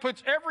 That's why he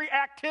puts every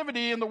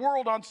activity in the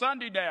world on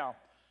Sunday now.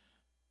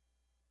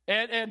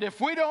 And if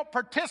we don't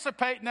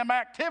participate in them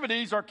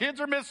activities, our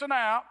kids are missing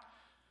out.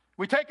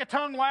 We take a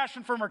tongue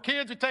lashing from our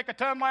kids. We take a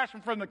tongue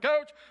lashing from the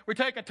coach. We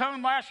take a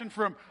tongue lashing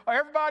from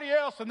everybody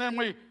else. And then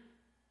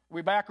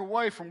we back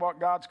away from what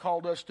God's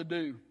called us to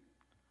do.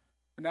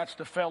 And that's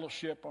the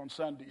fellowship on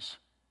Sundays.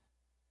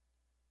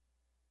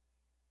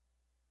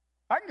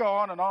 I can go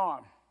on and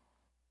on.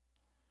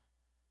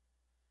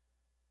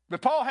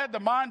 But Paul had the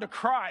mind of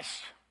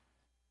Christ.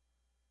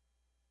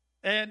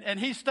 And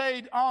he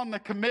stayed on the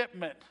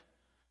commitment.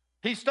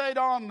 He stayed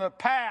on the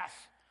path.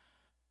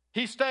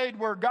 He stayed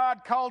where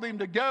God called him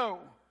to go.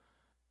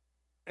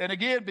 And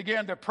again,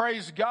 began to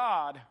praise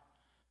God.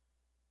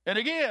 And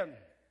again,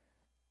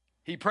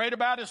 he prayed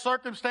about his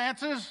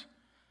circumstances.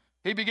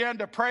 He began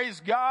to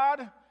praise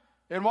God.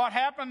 And what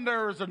happened?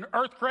 There was an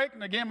earthquake.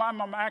 And again,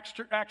 I'm on Acts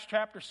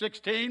chapter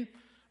 16.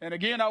 And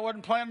again, I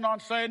wasn't planning on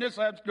saying this.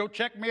 I had to go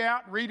check me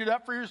out and read it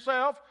up for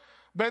yourself.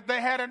 But they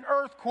had an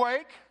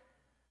earthquake.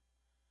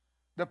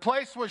 The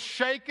place was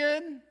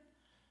shaken.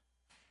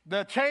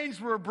 The chains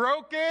were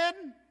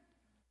broken.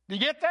 Do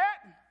you get that?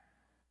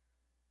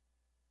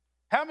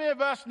 How many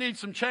of us need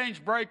some chains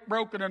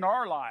broken in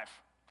our life?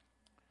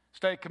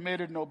 Stay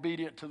committed and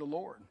obedient to the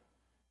Lord.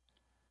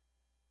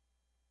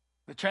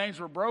 The chains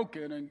were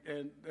broken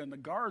and the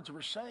guards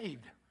were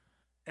saved.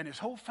 And his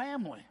whole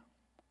family.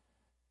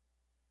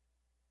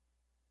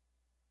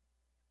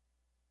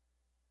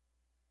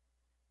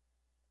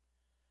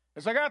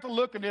 As I got to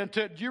looking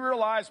into it, do you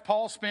realize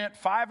Paul spent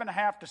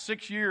 5.5 to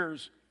 6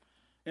 years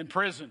in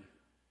prison?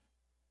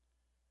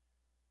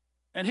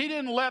 And he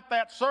didn't let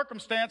that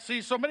circumstance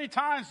see so many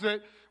times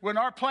that when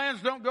our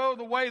plans don't go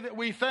the way that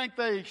we think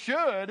they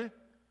should,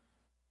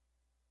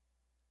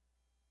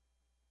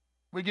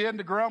 we begin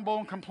to grumble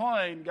and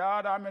complain.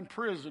 God, I'm in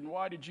prison.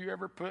 Why did you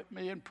ever put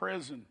me in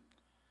prison?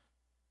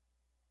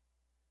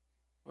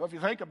 Well, if you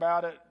think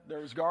about it, there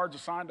was guards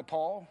assigned to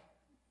Paul.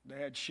 They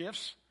had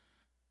shifts.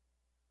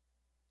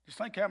 Just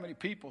think how many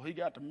people he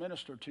got to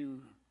minister to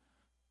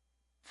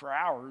for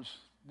hours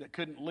that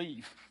couldn't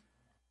leave.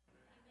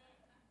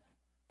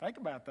 Think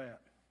about that.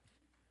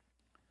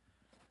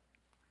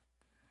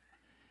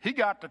 He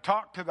got to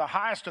talk to the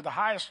highest of the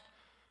highest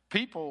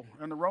people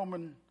in the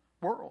Roman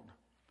world.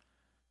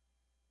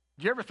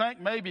 Do you ever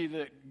think maybe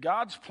that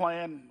God's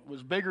plan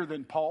was bigger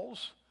than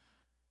Paul's?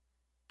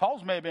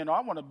 Paul's may have been,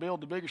 I want to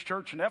build the biggest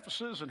church in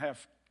Ephesus and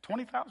have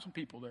 20,000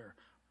 people there,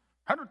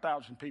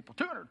 100,000 people,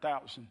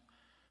 200,000.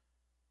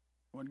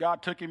 When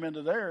God took him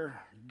into there,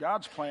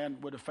 God's plan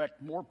would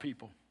affect more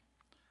people.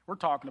 We're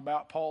talking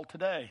about Paul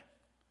today.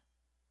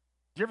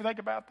 Do you ever think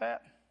about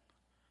that?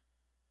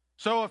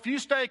 So if you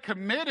stay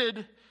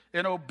committed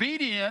and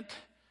obedient,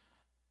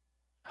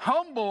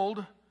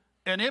 humbled,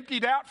 and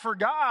emptied out for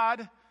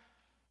God,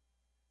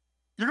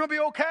 you're going to be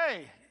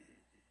okay.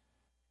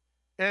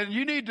 And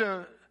you need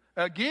to,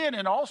 again,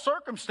 in all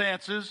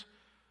circumstances,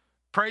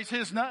 praise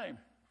his name.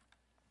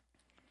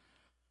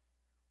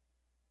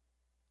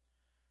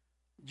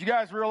 Did you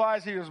guys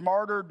realize he was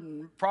martyred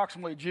in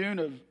approximately June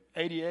of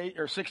 88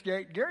 or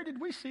 68? Gary,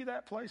 did we see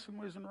that place when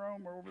we was in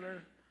Rome or over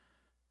there?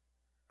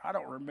 I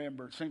don't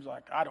remember. It seems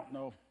like, I don't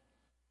know.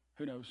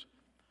 Who knows?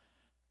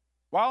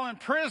 While in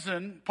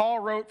prison, Paul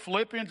wrote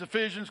Philippians,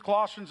 Ephesians,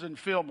 Colossians, and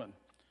Philemon.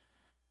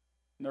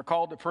 And they're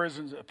called the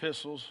prison's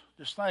epistles.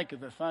 Just think of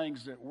the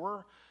things that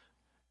were.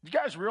 You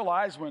guys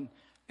realize when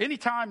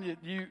anytime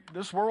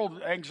this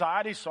world,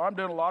 anxiety, so I'm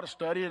doing a lot of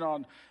studying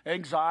on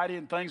anxiety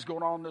and things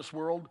going on in this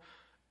world.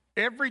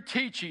 Every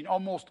teaching,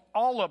 almost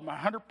all of them,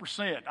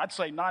 100%, I'd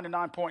say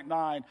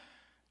 99.9,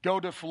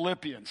 go to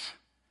Philippians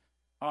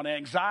on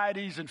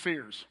anxieties and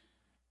fears.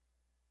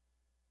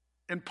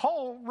 And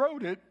Paul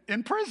wrote it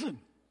in prison,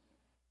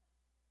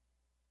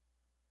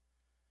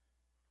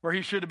 where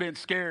he should have been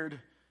scared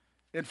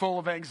and full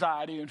of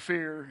anxiety and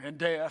fear and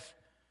death.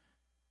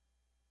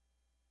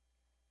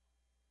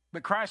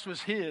 But Christ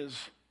was his,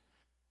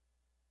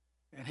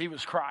 and he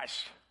was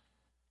Christ.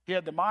 He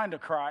had the mind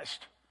of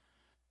Christ.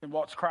 And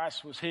what's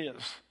Christ was his.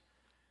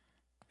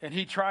 And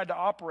he tried to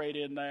operate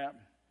in that.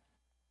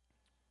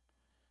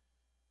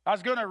 I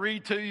was going to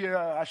read to you,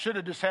 I should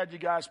have just had you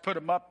guys put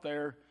them up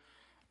there,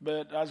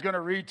 but I was going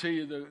to read to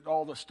you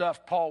all the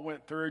stuff Paul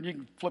went through, and you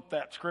can flip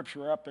that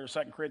scripture up there, 2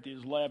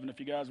 Corinthians 11, if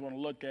you guys want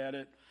to look at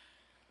it.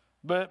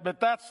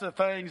 But that's the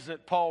things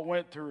that Paul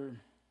went through,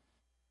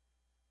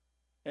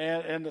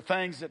 and the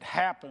things that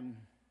happened.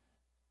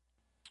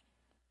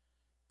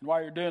 And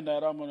while you're doing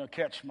that, I'm going to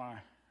catch my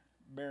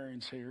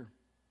bearings here.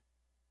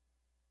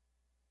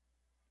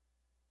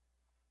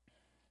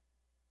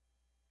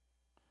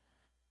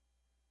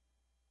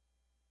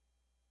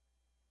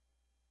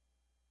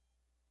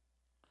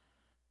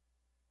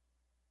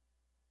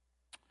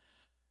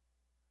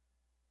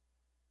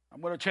 I'm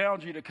going to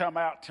challenge you to come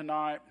out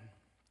tonight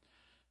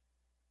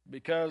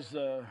because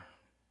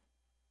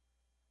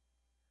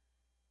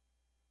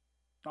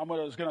I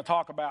was going to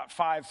talk about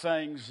 5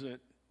 things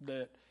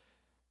that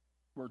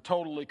we're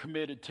totally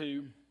committed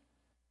to,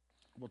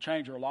 will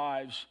change our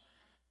lives.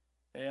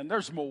 And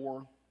there's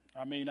more.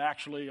 I mean,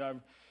 actually,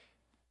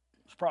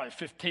 it's probably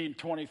 15,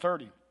 20,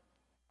 30.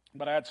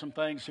 But I had some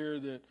things here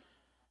that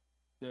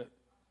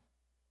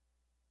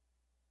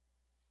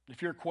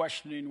if you're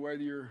questioning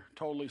whether you're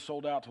totally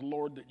sold out to the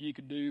Lord, that you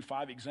could do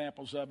 5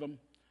 examples of them.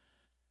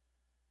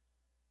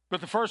 But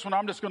the first one,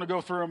 I'm just going to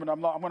go through them, and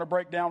I'm going to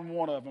break down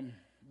one of them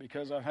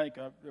because I think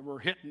we're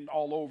hitting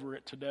all over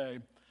it today.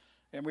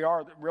 And we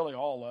are really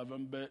all of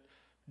them. But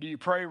do you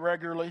pray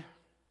regularly?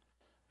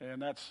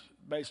 And that's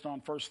based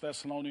on 1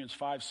 Thessalonians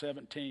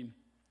 5:17.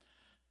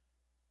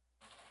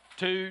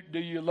 2, do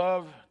you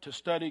love to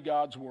study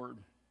God's Word?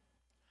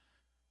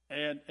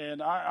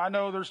 And I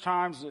know there's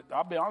times that,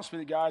 I'll be honest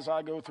with you guys,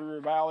 I go through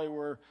a valley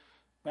where,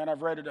 man,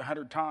 I've read it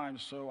 100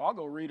 times, so I'll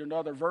go read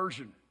another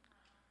version.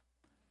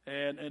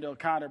 And it'll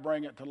kind of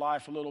bring it to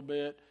life a little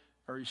bit,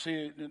 or you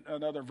see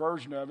another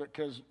version of it,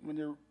 because when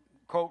you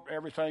quote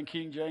everything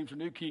King James or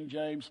New King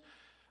James,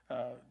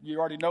 you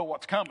already know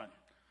what's coming.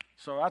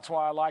 So that's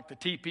why I like the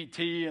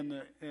TPT and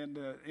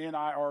the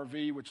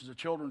NIRV, which is a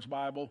children's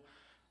Bible.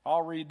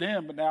 I'll read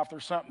them, but now if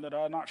there's something that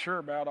I'm not sure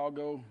about, I'll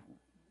go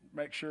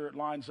make sure it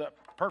lines up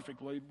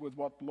perfectly with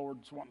what the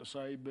Lord's wanting to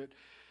say. But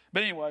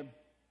anyway,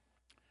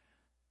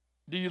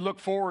 do you look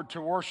forward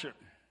to worship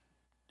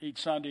each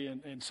Sunday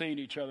and seeing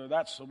each other?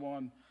 That's the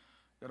one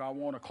that I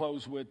want to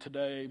close with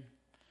today.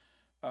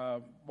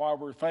 While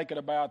we're thinking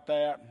about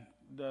that,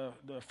 the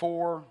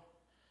 4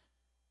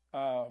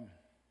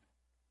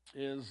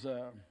 is,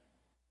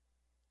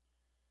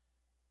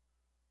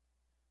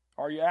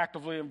 are you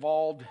actively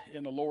involved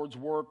in the Lord's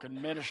work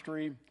and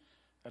ministry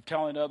of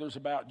telling others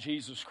about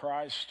Jesus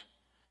Christ?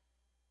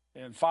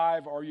 And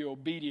 5, are you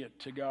obedient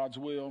to God's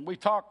will? And we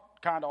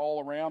talked kind of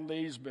all around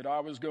these, but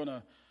I was going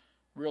to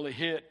really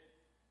hit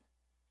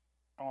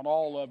on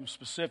all of them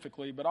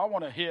specifically. But I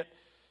want to hit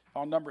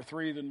on number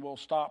 3, then we'll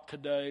stop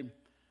today.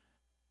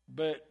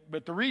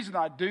 But the reason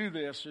I do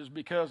this is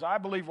because I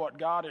believe what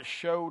God has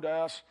showed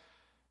us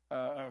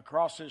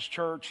across this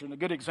church, and a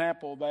good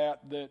example of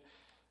that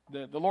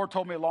the Lord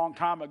told me a long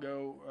time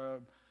ago,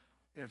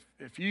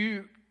 if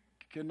you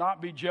cannot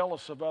be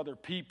jealous of other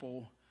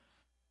people,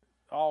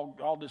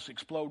 I'll just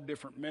explode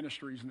different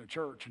ministries in the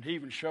church. And he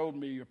even showed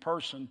me a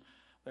person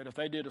that if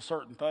they did a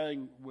certain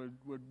thing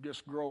would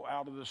just grow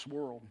out of this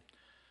world.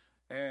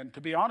 And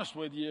to be honest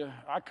with you,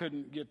 I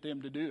couldn't get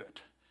them to do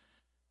it.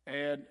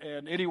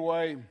 And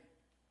anyway,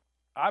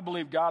 I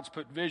believe God's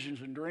put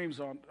visions and dreams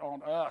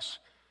on us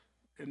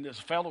in this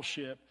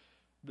fellowship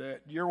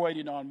that you're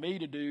waiting on me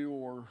to do,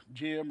 or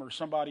Jim or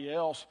somebody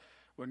else,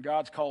 when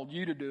God's called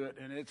you to do it,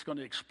 and it's going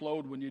to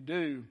explode when you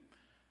do.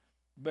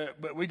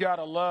 But we got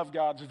to love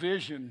God's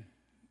vision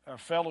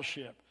of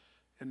fellowship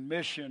and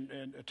mission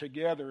and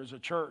together as a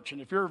church.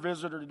 And if you're a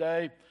visitor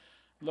today,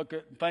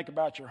 think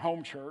about your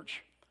home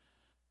church.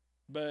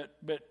 But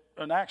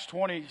in Acts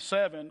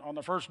 27, on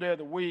the first day of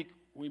the week,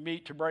 we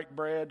meet to break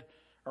bread,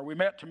 or we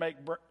met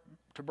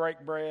to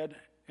break bread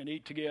and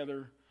eat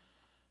together.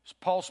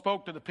 Paul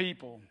spoke to the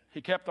people. He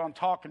kept on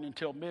talking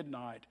until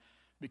midnight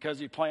because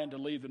he planned to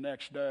leave the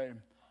next day.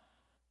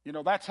 You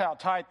know, that's how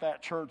tight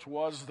that church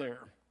was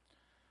there.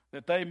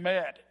 That they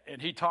met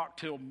and he talked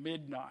till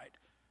midnight,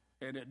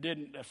 and it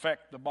didn't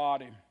affect the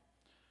body.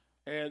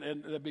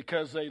 And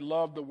because they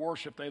loved the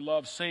worship, they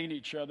loved seeing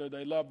each other,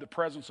 they loved the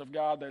presence of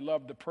God, they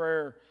loved the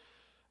prayer.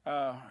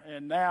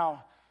 And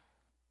now,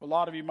 a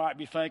lot of you might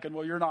be thinking,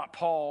 well, you're not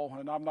Paul,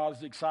 and I'm not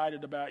as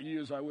excited about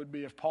you as I would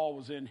be if Paul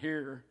was in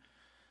here.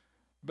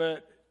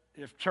 But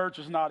if church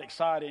is not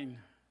exciting,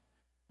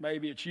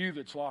 maybe it's you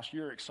that's lost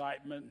your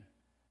excitement,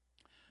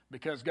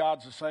 because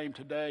God's the same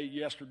today,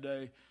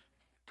 yesterday,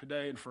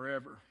 today, and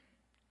forever.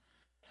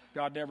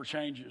 God never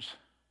changes.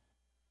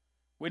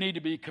 We need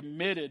to be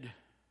committed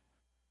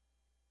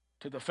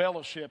to the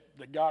fellowship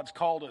that God's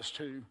called us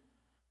to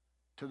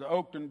the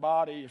Oakton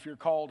body, if you're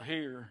called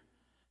here,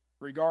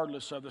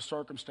 regardless of the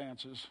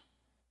circumstances.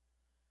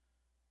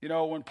 You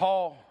know, when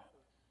Paul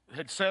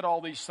had said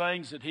all these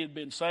things that he had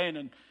been saying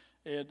and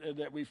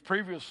that we've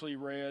previously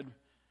read,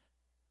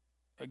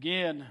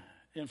 again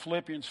in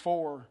Philippians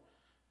 4,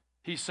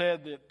 he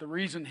said that the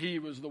reason he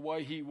was the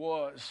way he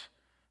was,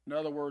 in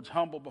other words,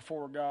 humble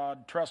before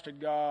God, trusted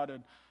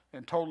God,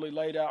 and totally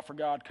laid out for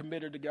God,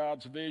 committed to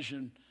God's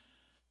vision,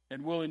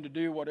 and willing to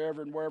do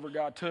whatever and wherever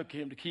God took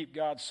him to keep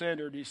God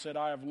centered. He said,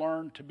 I have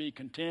learned to be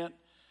content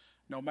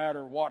no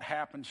matter what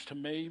happens to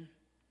me.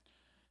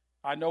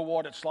 I know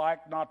what it's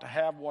like not to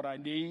have what I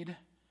need.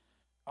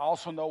 I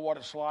also know what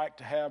it's like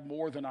to have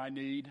more than I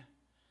need.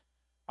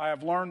 I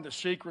have learned the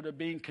secret of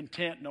being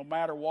content no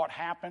matter what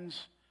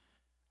happens.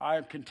 I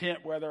am content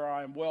whether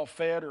I am well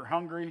fed or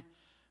hungry.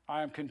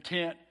 I am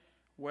content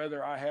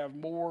whether I have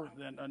more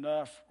than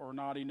enough or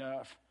not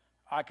enough.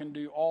 I can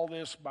do all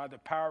this by the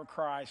power of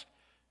Christ.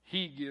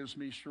 He gives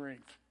me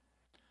strength.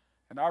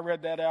 And I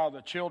read that out of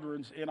the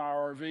children's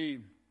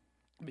NIRV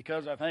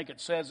because I think it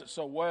says it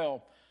so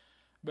well.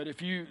 But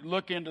if you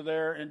look into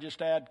there and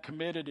just add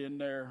committed in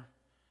there,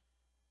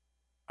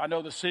 I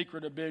know the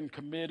secret of being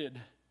committed.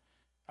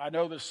 I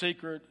know the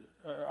secret.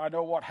 I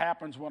know what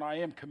happens when I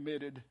am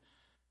committed.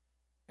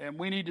 And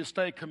we need to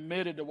stay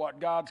committed to what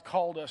God's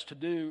called us to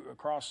do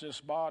across this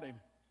body.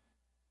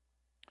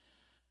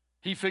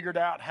 He figured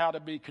out how to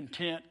be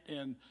content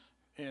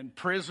in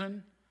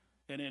prison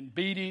and in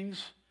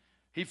beatings.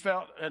 He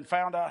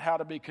found out how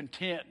to be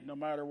content no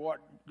matter what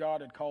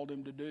God had called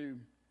him to do.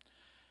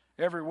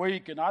 Every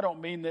week, and I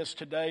don't mean this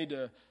today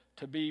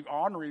to be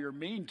ornery or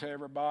mean to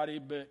everybody,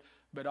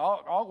 but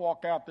I'll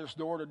walk out this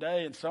door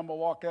today and some will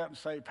walk out and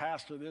say,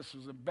 Pastor, this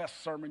is the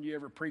best sermon you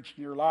ever preached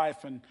in your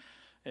life.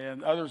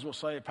 And others will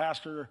say,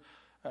 Pastor,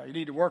 you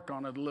need to work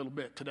on it a little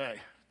bit today.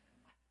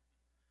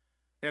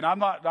 And I'm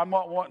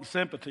not wanting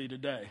sympathy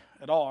today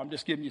at all. I'm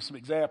just giving you some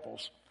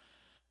examples.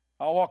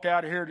 I'll walk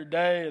out of here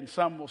today and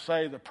some will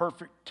say the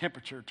perfect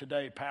temperature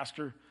today,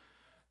 Pastor,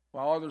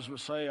 while others will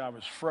say I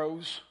was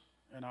froze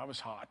and I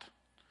was hot.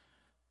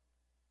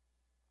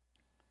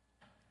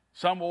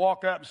 Some will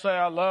walk up and say,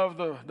 I love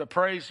the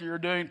praise you're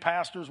doing,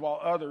 pastors, while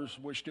others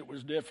wished it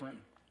was different.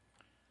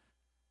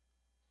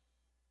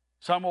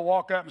 Some will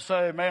walk up and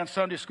say, man,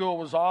 Sunday school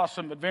was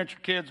awesome, Adventure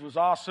Kids was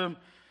awesome,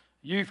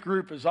 youth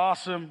group is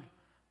awesome,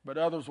 but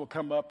others will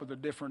come up with a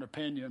different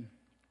opinion.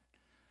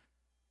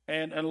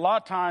 And a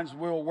lot of times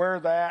we'll wear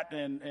that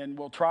and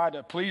we'll try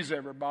to please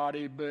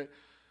everybody, but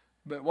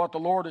what the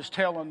Lord is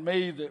telling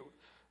me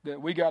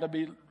that we got to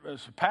be,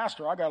 as a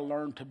pastor, I got to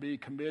learn to be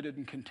committed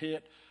and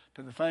content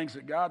to the things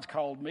that God's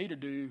called me to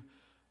do,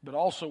 but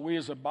also we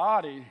as a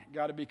body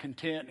got to be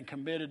content and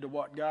committed to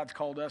what God's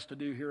called us to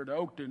do here at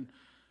Oakton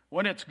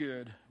when it's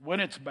good,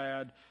 when it's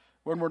bad,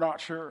 when we're not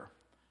sure.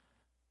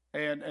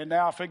 And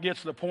now if it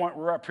gets to the point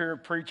we're up here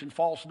preaching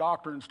false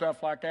doctrine and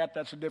stuff like that,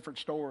 that's a different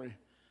story.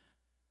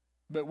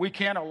 But we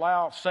can't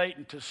allow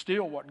Satan to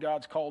steal what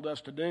God's called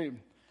us to do.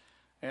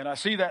 And I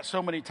see that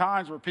so many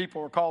times where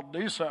people are called to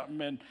do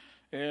something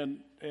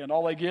and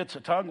all they get's a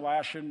tongue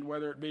lashing,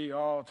 whether it be,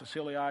 it's a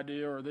silly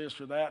idea or this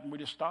or that, and we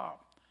just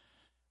stop.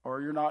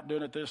 Or you're not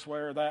doing it this way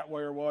or that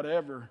way or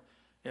whatever.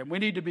 And we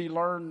need to be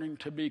learning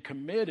to be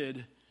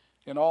committed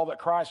in all that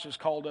Christ has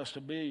called us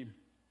to be.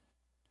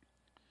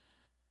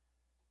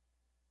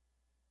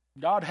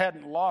 God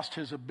hadn't lost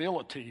his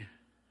ability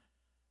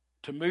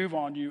to move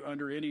on you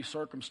under any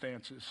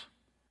circumstances.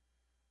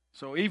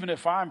 So even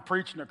if I'm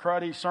preaching a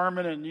cruddy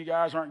sermon and you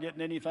guys aren't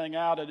getting anything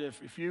out of it,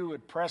 if you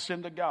would press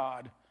into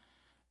God,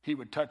 he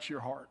would touch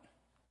your heart.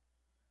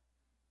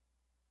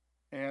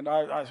 And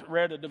I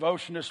read a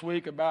devotion this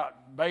week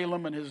about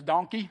Balaam and his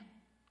donkey.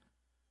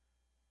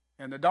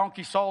 And the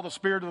donkey saw the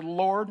Spirit of the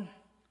Lord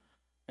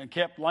and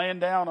kept laying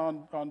down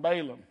on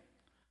Balaam.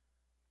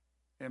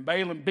 And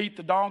Balaam beat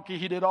the donkey.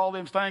 He did all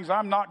them things.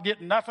 I'm not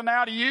getting nothing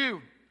out of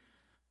you.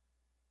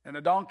 And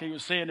the donkey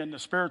was seeing in the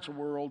spiritual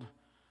world.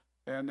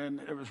 And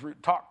then it was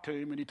talked to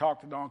him, and he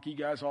talked to the donkey. You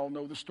guys all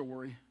know the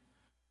story.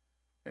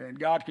 And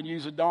God can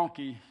use a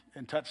donkey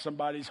and touch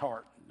somebody's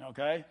heart,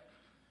 okay?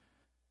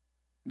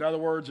 In other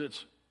words,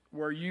 it's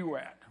where you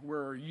at.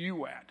 Where are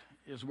you at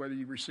is whether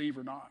you receive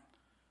or not.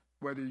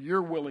 Whether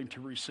you're willing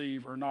to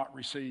receive or not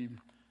receive.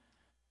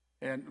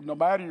 And no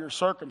matter your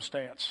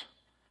circumstance,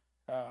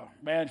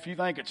 man, if you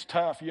think it's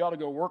tough, you ought to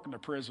go work in the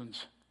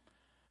prisons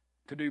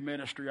to do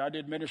ministry. I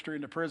did ministry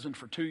in the prison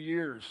for 2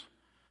 years.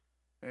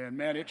 And,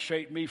 man, it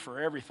shaped me for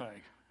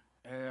everything.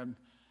 And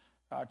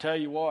I tell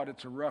you what,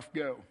 it's a rough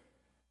go.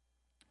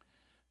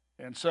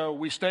 And so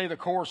we stay the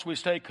course. We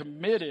stay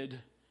committed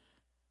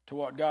to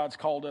what God's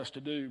called us to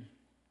do.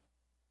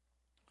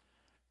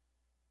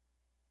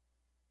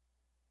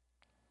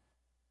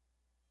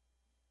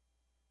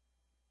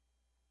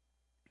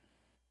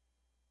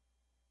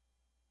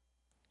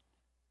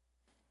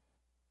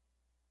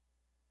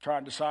 Try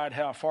and decide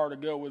how far to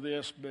go with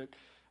this,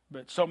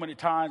 but so many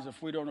times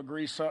if we don't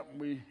agree something,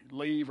 we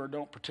leave or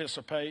don't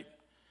participate.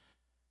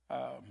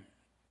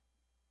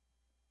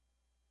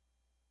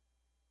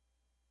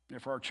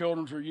 If our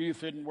children's or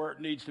youth isn't where it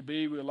needs to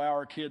be, we allow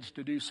our kids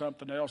to do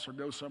something else or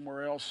go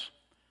somewhere else.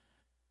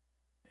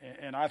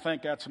 And I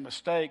think that's a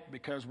mistake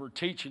because we're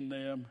teaching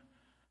them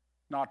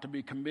not to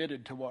be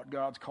committed to what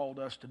God's called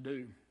us to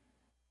do.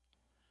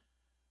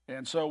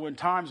 And so when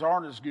times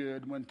aren't as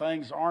good, when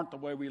things aren't the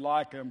way we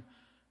like them,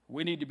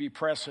 we need to be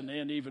pressing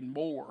in even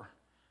more.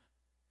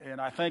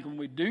 And I think when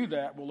we do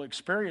that, we'll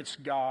experience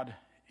God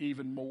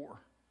even more.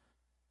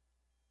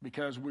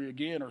 Because we,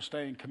 again, are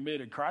staying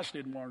committed. Christ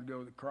didn't want to go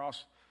to the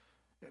cross.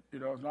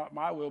 It's not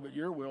my will, but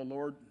your will,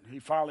 Lord. He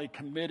finally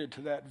committed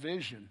to that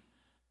vision.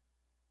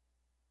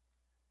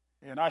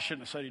 And I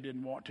shouldn't have said he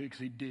didn't want to, because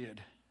he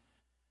did.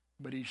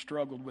 But he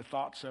struggled with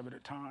thoughts of it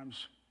at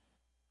times.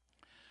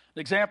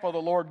 The example the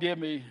Lord gave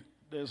me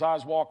as I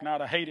was walking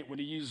out, I hate it when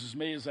he uses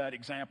me as that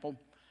example.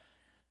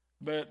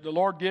 But the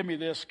Lord gave me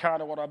this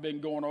kind of what I've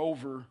been going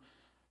over,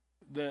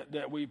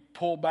 that we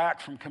pull back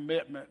from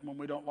commitment when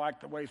we don't like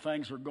the way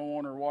things are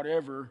going or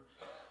whatever.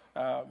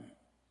 The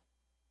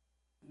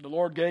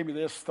Lord gave me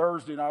this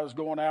Thursday, and I was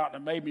going out,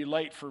 and it made me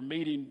late for a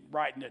meeting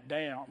writing it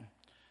down.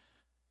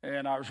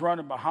 And I was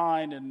running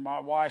behind, and my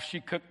wife, she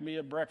cooked me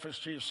a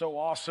breakfast. She was so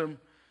awesome.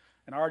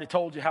 And I already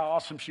told you how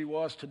awesome she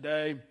was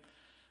today.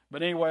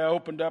 But anyway, I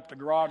opened up the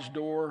garage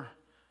door,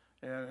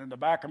 and in the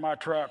back of my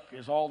truck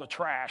is all the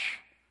trash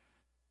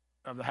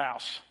of the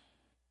house.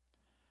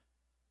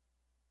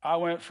 I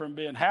went from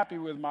being happy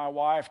with my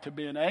wife to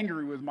being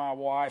angry with my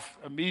wife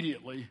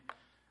immediately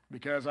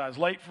because I was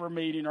late for a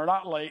meeting, or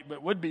not late,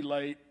 but would be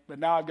late. But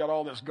now I've got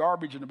all this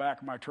garbage in the back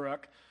of my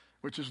truck,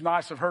 which is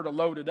nice of her to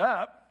load it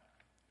up.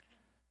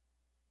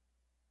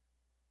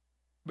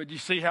 But you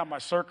see how my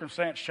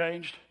circumstance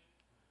changed?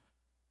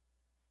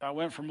 I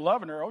went from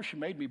loving her, oh, she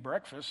made me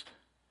breakfast,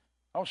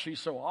 oh, she's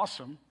so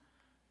awesome,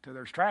 to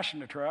there's trash in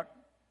the truck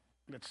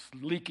that's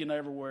leaking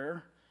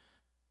everywhere,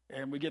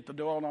 and we get to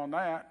dwelling on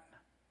that.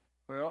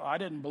 Well, I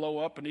didn't blow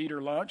up and eat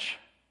her lunch.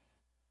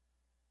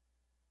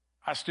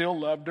 I still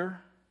loved her,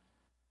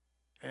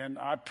 and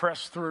I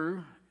pressed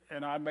through,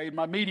 and I made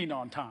my meeting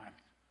on time.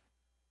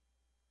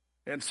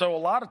 And so a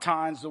lot of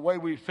times the way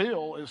we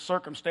feel is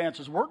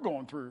circumstances we're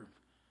going through.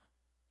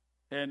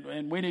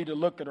 And we need to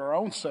look at our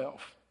own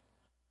self.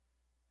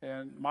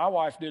 And my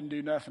wife didn't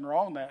do nothing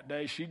wrong that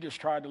day. She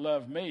just tried to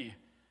love me.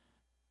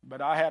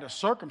 But I had a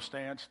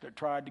circumstance that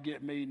tried to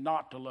get me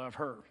not to love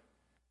her.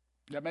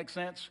 Does that make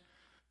sense?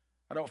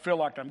 I don't feel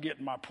like I'm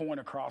getting my point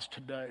across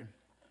today.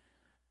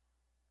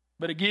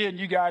 But again,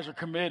 you guys are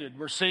committed.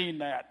 We're seeing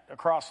that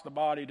across the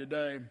body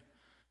today.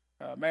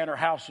 Man, our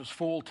house is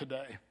full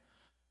today.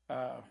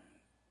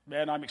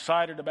 Man, I'm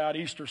excited about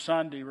Easter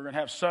Sunday. We're going to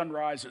have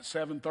sunrise at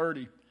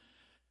 7:30.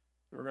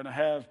 We're going to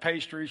have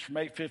pastries from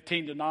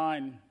 8:15 to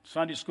 9,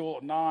 Sunday school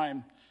at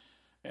 9,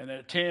 and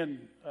at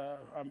 10,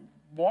 I'm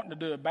wanting to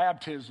do a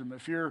baptism.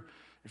 If you're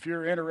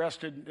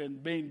interested in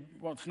being,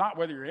 well, it's not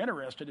whether you're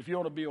interested. If you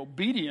want to be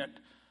obedient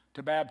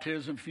to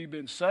baptism, if you've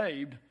been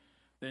saved,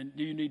 then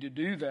you need to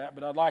do that.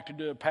 But I'd like to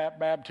do a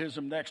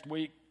baptism next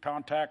week.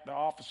 Contact the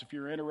office if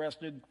you're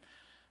interested.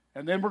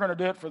 And then we're going to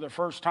do it for the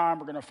first time.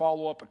 We're going to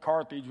follow up at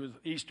Carthage with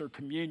Easter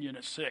communion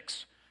at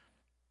 6.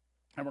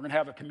 And we're going to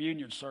have a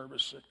communion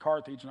service at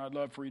Carthage, and I'd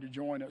love for you to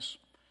join us.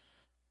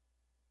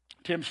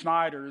 Tim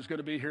Snyder is going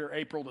to be here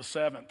April the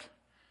 7th.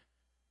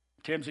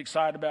 Tim's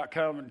excited about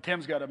coming.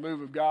 Tim's got a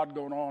move of God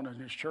going on in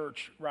his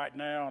church right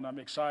now, and I'm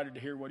excited to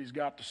hear what he's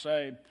got to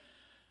say.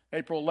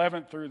 April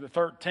 11th through the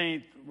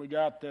 13th, we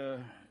got the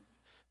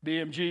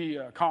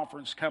BMG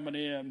conference coming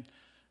in,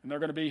 and they're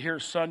going to be here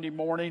Sunday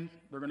morning.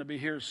 They're going to be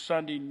here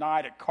Sunday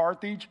night at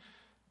Carthage.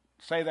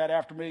 Say that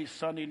after me,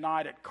 Sunday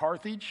night at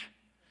Carthage.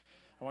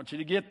 I want you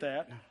to get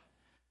that.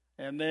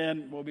 And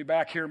then we'll be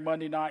back here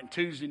Monday night and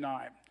Tuesday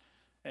night.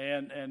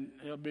 And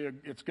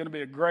it's going to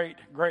be a great,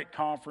 great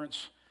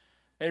conference.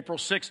 April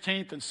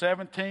 16th and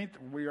 17th,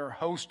 we are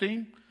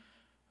hosting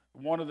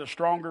one of the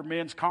stronger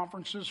men's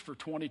conferences for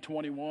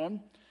 2021.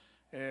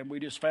 And we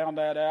just found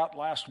that out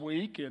last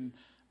week, and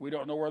we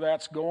don't know where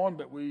that's going,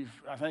 but we've,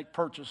 I think,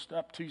 purchased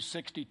up to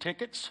 60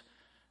 tickets.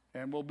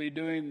 And we'll be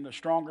doing the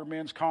Stronger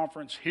Men's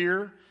Conference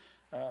here.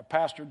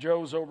 Pastor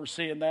Joe's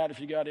overseeing that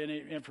if you got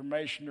any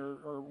information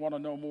or want to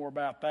know more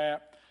about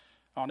that.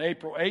 On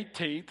April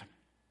 18th,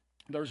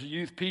 there's a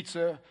youth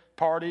pizza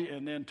party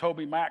and then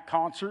Toby Mac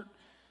concert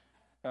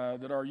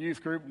that our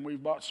youth group, and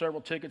we've bought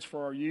several tickets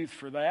for our youth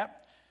for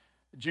that.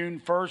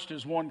 June 1st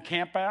is one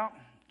camp out.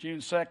 June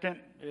 2nd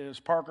is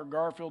Parker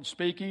Garfield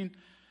speaking.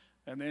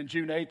 And then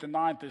June 8th and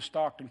 9th is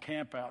Stockton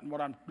camp out. And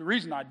the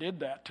reason I did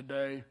that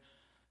today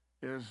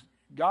is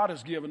God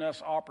has given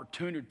us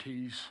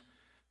opportunities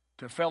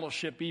to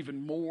fellowship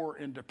even more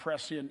and to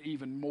press in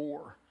even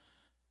more.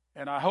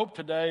 And I hope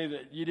today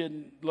that you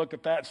didn't look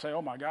at that and say,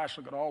 oh my gosh,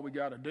 look at all we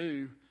got to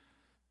do.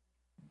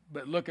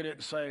 But look at it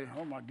and say,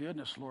 oh my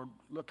goodness, Lord,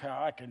 look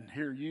how I can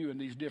hear you in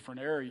these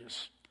different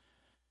areas.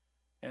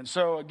 And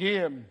so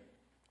again,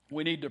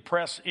 we need to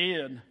press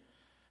in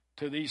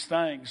to these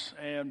things.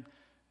 And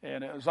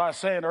as I was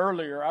saying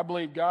earlier, I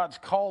believe God's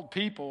called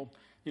people.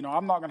 You know,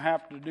 I'm not going to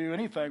have to do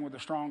anything with the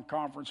Strong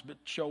Conference but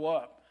show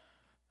up.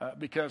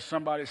 Because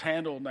somebody's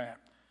handling that.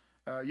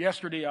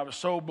 Yesterday, I was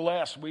so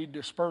blessed. We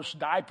dispersed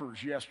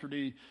diapers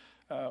yesterday.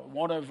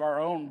 One of our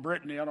own,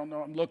 Brittany, I don't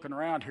know, I'm looking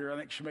around here. I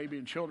think she may be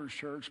in children's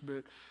church,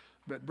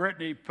 but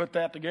Brittany put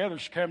that together.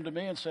 She came to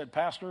me and said,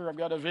 Pastor, I've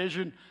got a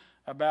vision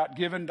about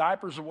giving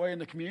diapers away in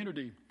the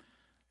community.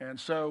 And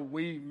so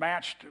we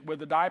matched with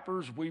the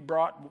diapers. We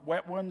brought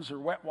wet ones or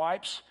wet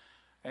wipes.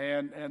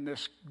 And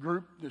this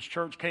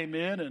church came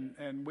in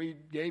and we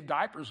gave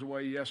diapers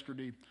away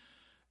yesterday.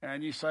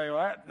 And you say,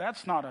 well,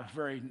 that's not a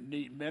very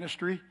neat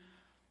ministry.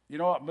 You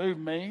know what moved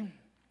me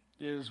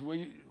is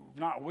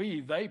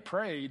they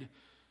prayed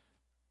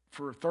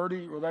for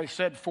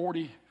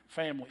 40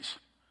 families.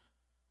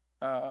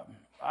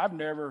 I've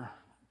never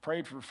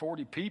prayed for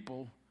 40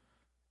 people,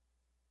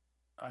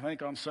 I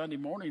think on Sunday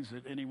mornings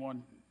at any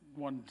one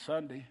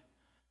Sunday.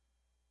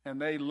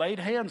 And they laid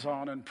hands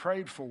on and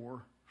prayed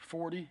for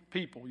 40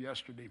 people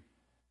yesterday.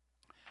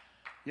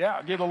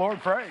 Yeah, give the Lord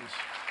praise.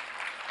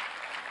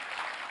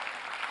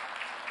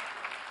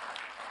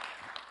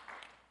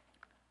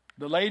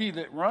 The lady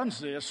that runs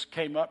this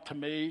came up to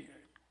me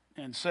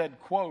and said,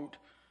 quote,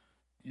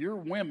 your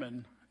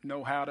women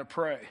know how to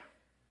pray.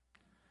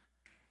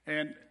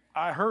 And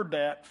I heard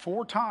that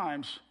 4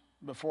 times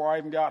before I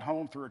even got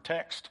home through a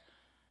text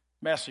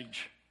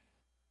message.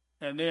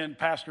 And then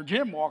Pastor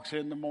Jim walks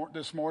in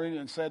this morning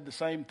and said the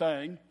same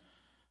thing,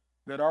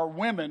 that our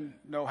women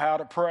know how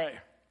to pray.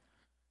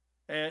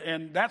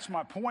 And that's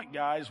my point,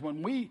 guys.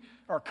 When we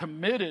are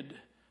committed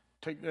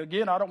to,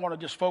 again, I don't want to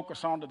just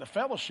focus on to the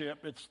fellowship.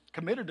 It's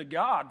committed to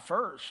God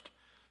first.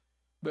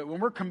 But when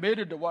we're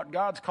committed to what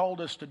God's called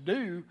us to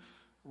do,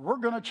 we're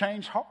going to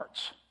change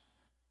hearts.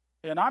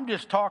 And I'm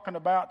just talking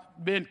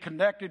about being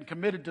connected,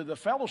 committed to the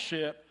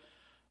fellowship.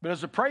 But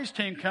as the praise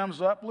team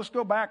comes up, let's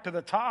go back to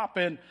the top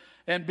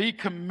and be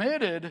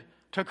committed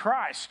to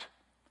Christ.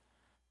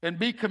 And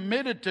be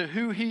committed to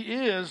who he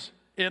is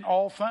in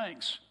all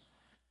things.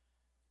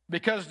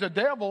 Because the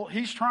devil,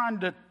 he's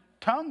trying to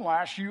tongue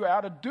lash you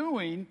out of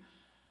doing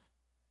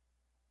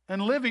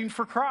and living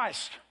for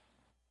Christ.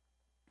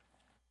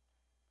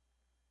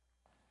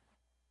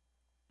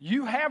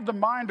 You have the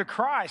mind of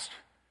Christ,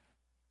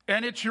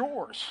 and it's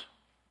yours.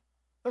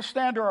 Let's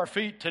stand to our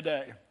feet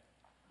today.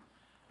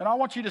 And I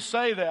want you to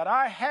say that.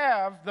 I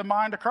have the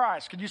mind of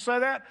Christ. Can you say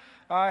that?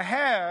 I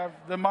have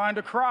the mind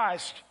of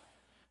Christ,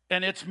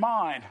 and it's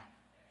mine.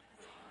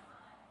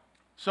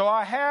 So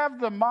I have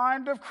the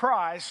mind of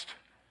Christ,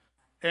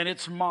 and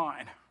it's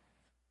mine.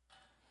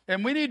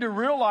 And we need to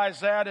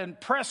realize that and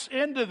press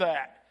into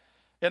that.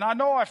 And I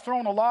know I've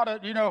thrown a lot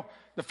of,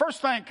 the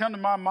first thing that comes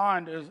to my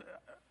mind is,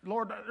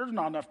 Lord, there's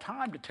not enough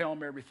time to tell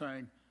them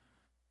everything.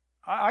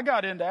 I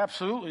got into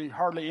absolutely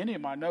hardly any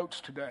of my notes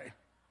today.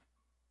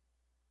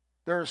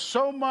 There's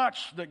so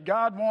much that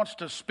God wants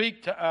to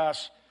speak to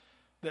us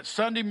that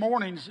Sunday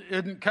mornings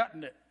isn't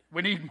cutting it.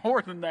 We need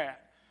more than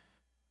that.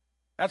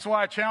 That's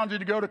why I challenge you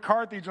to go to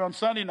Carthage on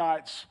Sunday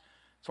nights.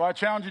 That's why I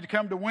challenge you to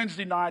come to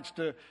Wednesday nights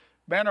to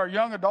our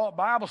young adult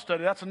Bible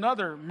study. That's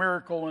another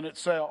miracle in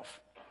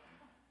itself.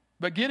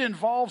 But get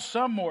involved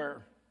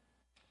somewhere.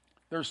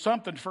 There's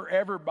something for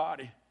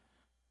everybody.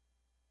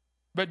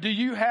 But do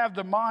you have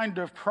the mind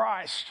of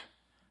Christ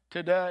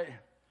today?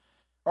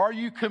 Are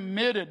you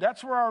committed?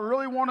 That's where I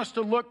really want us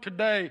to look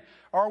today.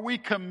 Are we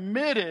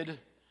committed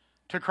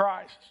to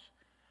Christ?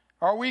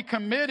 Are we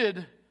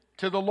committed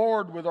to the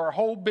Lord with our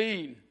whole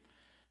being?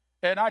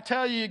 And I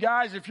tell you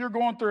guys, if you're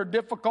going through a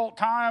difficult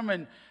time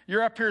and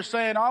you're up here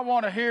saying, I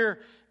want to hear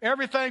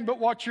everything but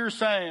what you're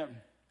saying.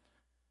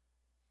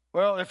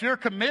 Well, if you're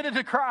committed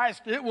to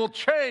Christ, it will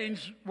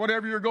change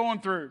whatever you're going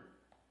through.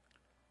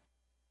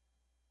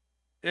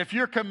 If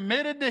you're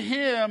committed to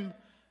him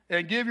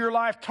and give your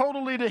life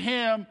totally to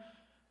him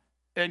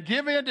and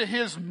give in to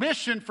his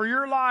mission for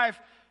your life,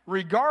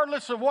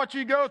 regardless of what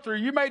you go through.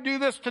 You may do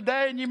this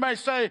today and you may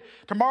say,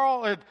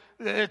 tomorrow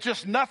it's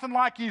just nothing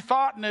like you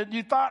thought, and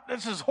you thought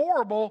this is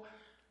horrible.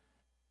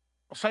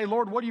 Well, say,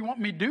 Lord, what do you want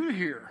me to do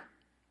here?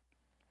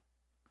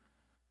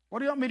 What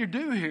do you want me to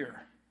do here?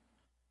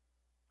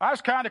 I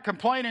was kind of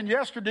complaining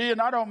yesterday,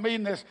 and I don't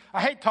mean this.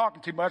 I hate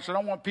talking too much. I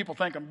don't want people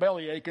to think I'm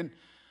belly aching.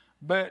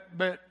 But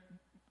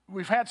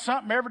we've had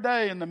something every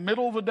day in the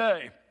middle of the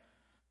day.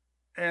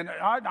 And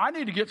I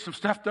need to get some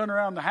stuff done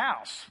around the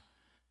house.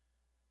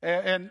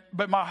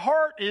 But my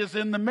heart is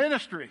in the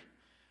ministry.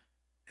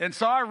 And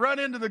so I run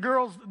into the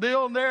girls'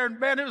 deal in there, and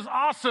man, it was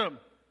awesome.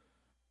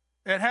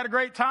 And had a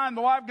great time.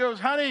 The wife goes,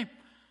 honey,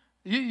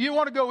 you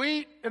want to go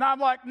eat? And I'm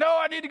like, no,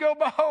 I need to go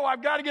mow.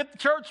 I've got to get the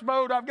church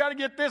mowed. I've got to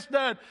get this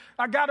done.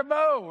 I got to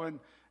mow.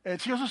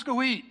 And she goes, let's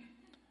go eat.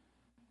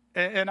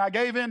 And I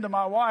gave in to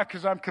my wife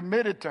because I'm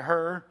committed to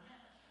her.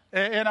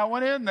 And I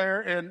went in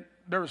there, and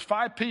there was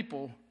 5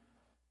 people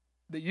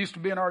that used to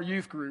be in our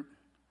youth group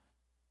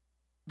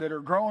that are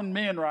grown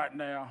men right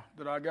now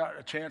that I got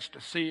a chance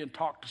to see and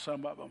talk to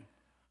some of them.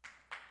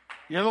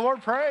 Yeah, the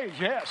Lord praise,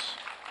 yes.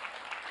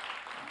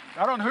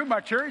 I don't know who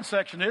my cheering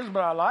section is, but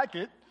I like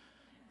it.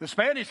 The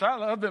Spanish, I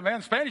love them,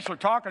 man. Spanish are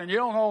talking and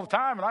yelling all the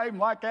time, and I even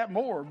like that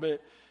more.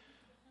 But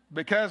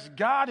because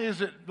God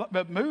is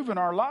moving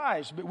our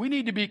lives, but we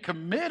need to be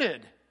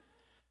committed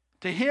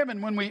to him.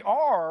 And when we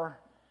are,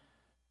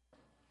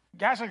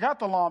 guys, I got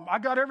the law. I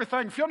got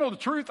everything. If you'll know the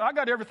truth, I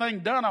got everything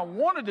done I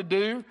wanted to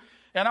do,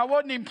 and I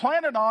wasn't even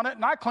planning on it.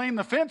 And I cleaned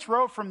the fence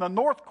row from the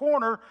north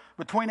corner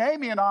between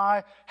Amy and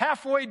I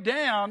halfway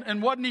down,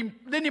 and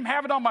didn't even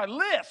have it on my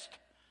list.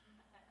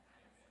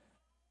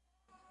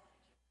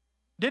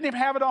 Didn't even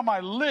have it on my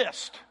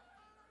list.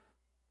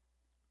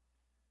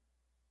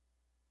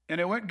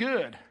 And it went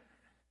good.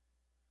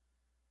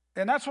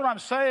 And that's what I'm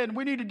saying.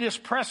 We need to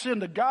just press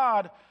into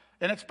God.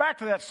 And it's back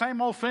to that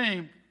same old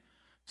theme.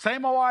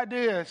 Same old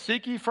idea.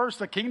 Seek ye first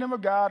the kingdom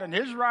of God and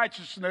his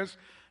righteousness,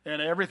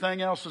 and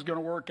everything else is going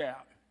to work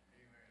out.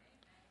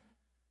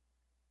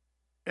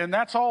 And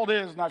that's all it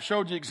is. And I've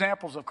showed you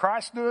examples of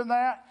Christ doing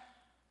that.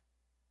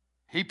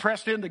 He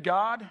pressed into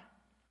God,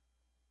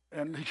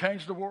 and he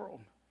changed the world.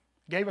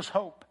 Gave us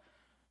hope.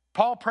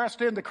 Paul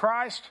pressed into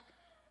Christ,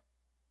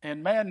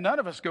 and man, none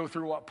of us go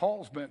through what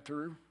Paul's been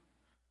through.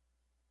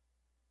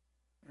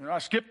 I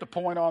skipped the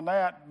point on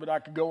that, but I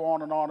could go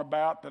on and on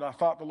about that I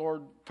thought the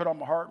Lord put on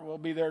my heart, and we'll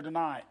be there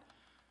tonight.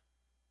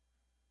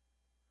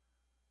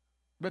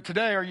 But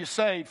today, are you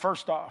saved,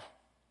 first off?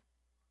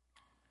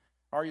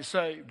 Are you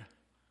saved?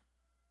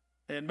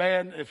 And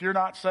man, if you're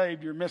not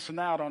saved, you're missing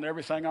out on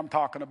everything I'm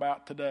talking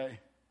about today.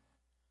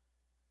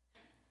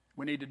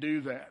 We need to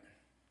do that.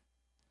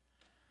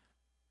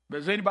 But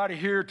does anybody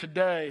here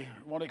today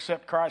want to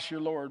accept Christ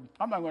your Lord?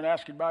 I'm not going to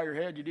ask you to bow your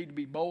head. You need to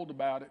be bold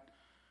about it.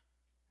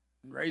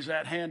 Raise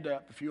that hand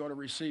up if you want to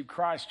receive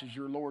Christ as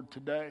your Lord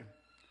today.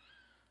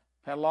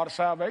 Had a lot of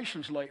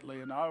salvations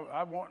lately, and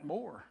I want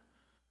more.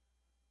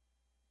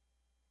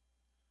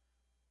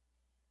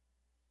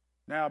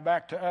 Now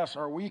back to us.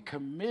 Are we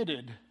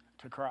committed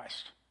to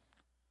Christ?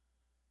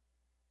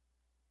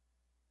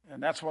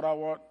 And that's what I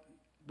want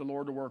the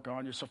Lord to work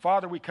on you. So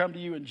Father, we come to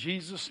you in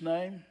Jesus'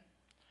 name.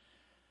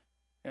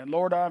 And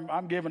Lord,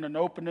 I'm giving an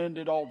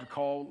open-ended altar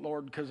call,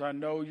 Lord, because I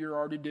know you're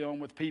already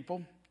dealing with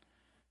people.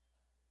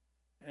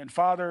 And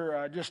Father,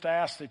 I just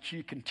ask that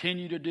you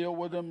continue to deal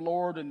with them,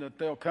 Lord, and that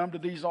they'll come to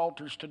these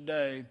altars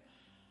today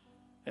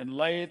and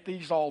lay at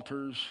these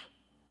altars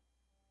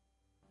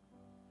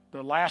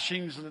the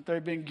lashings that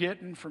they've been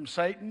getting from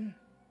Satan,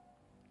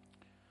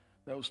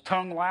 those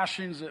tongue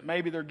lashings that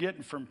maybe they're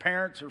getting from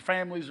parents or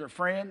families or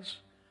friends,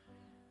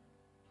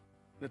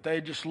 that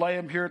they just lay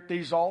them here at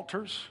these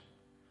altars.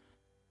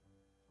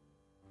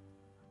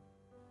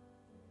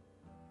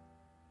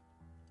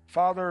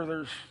 Father,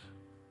 there's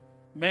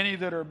many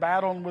that are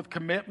battling with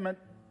commitment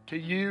to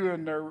you,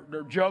 and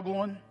they're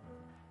juggling.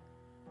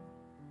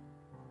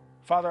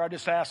 Father, I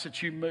just ask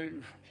that you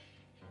move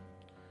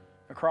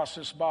across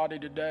this body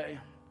today.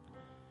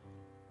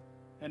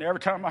 And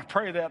every time I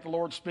pray that, the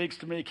Lord speaks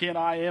to me, Ken,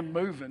 I am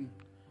moving.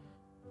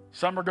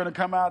 Some are going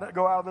to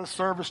go out of this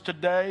service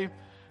today,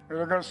 and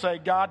they're going to say,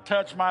 God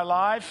touched my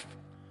life.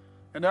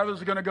 And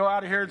others are going to go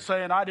out of here and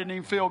say, and I didn't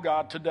even feel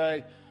God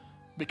today.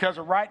 Because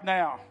of right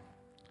now,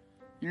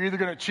 you're either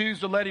going to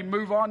choose to let him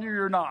move on you or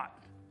you're not.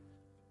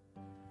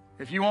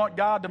 If you want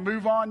God to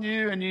move on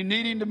you and you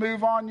need him to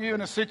move on you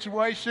in a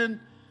situation,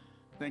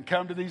 then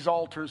come to these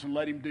altars and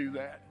let him do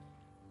that.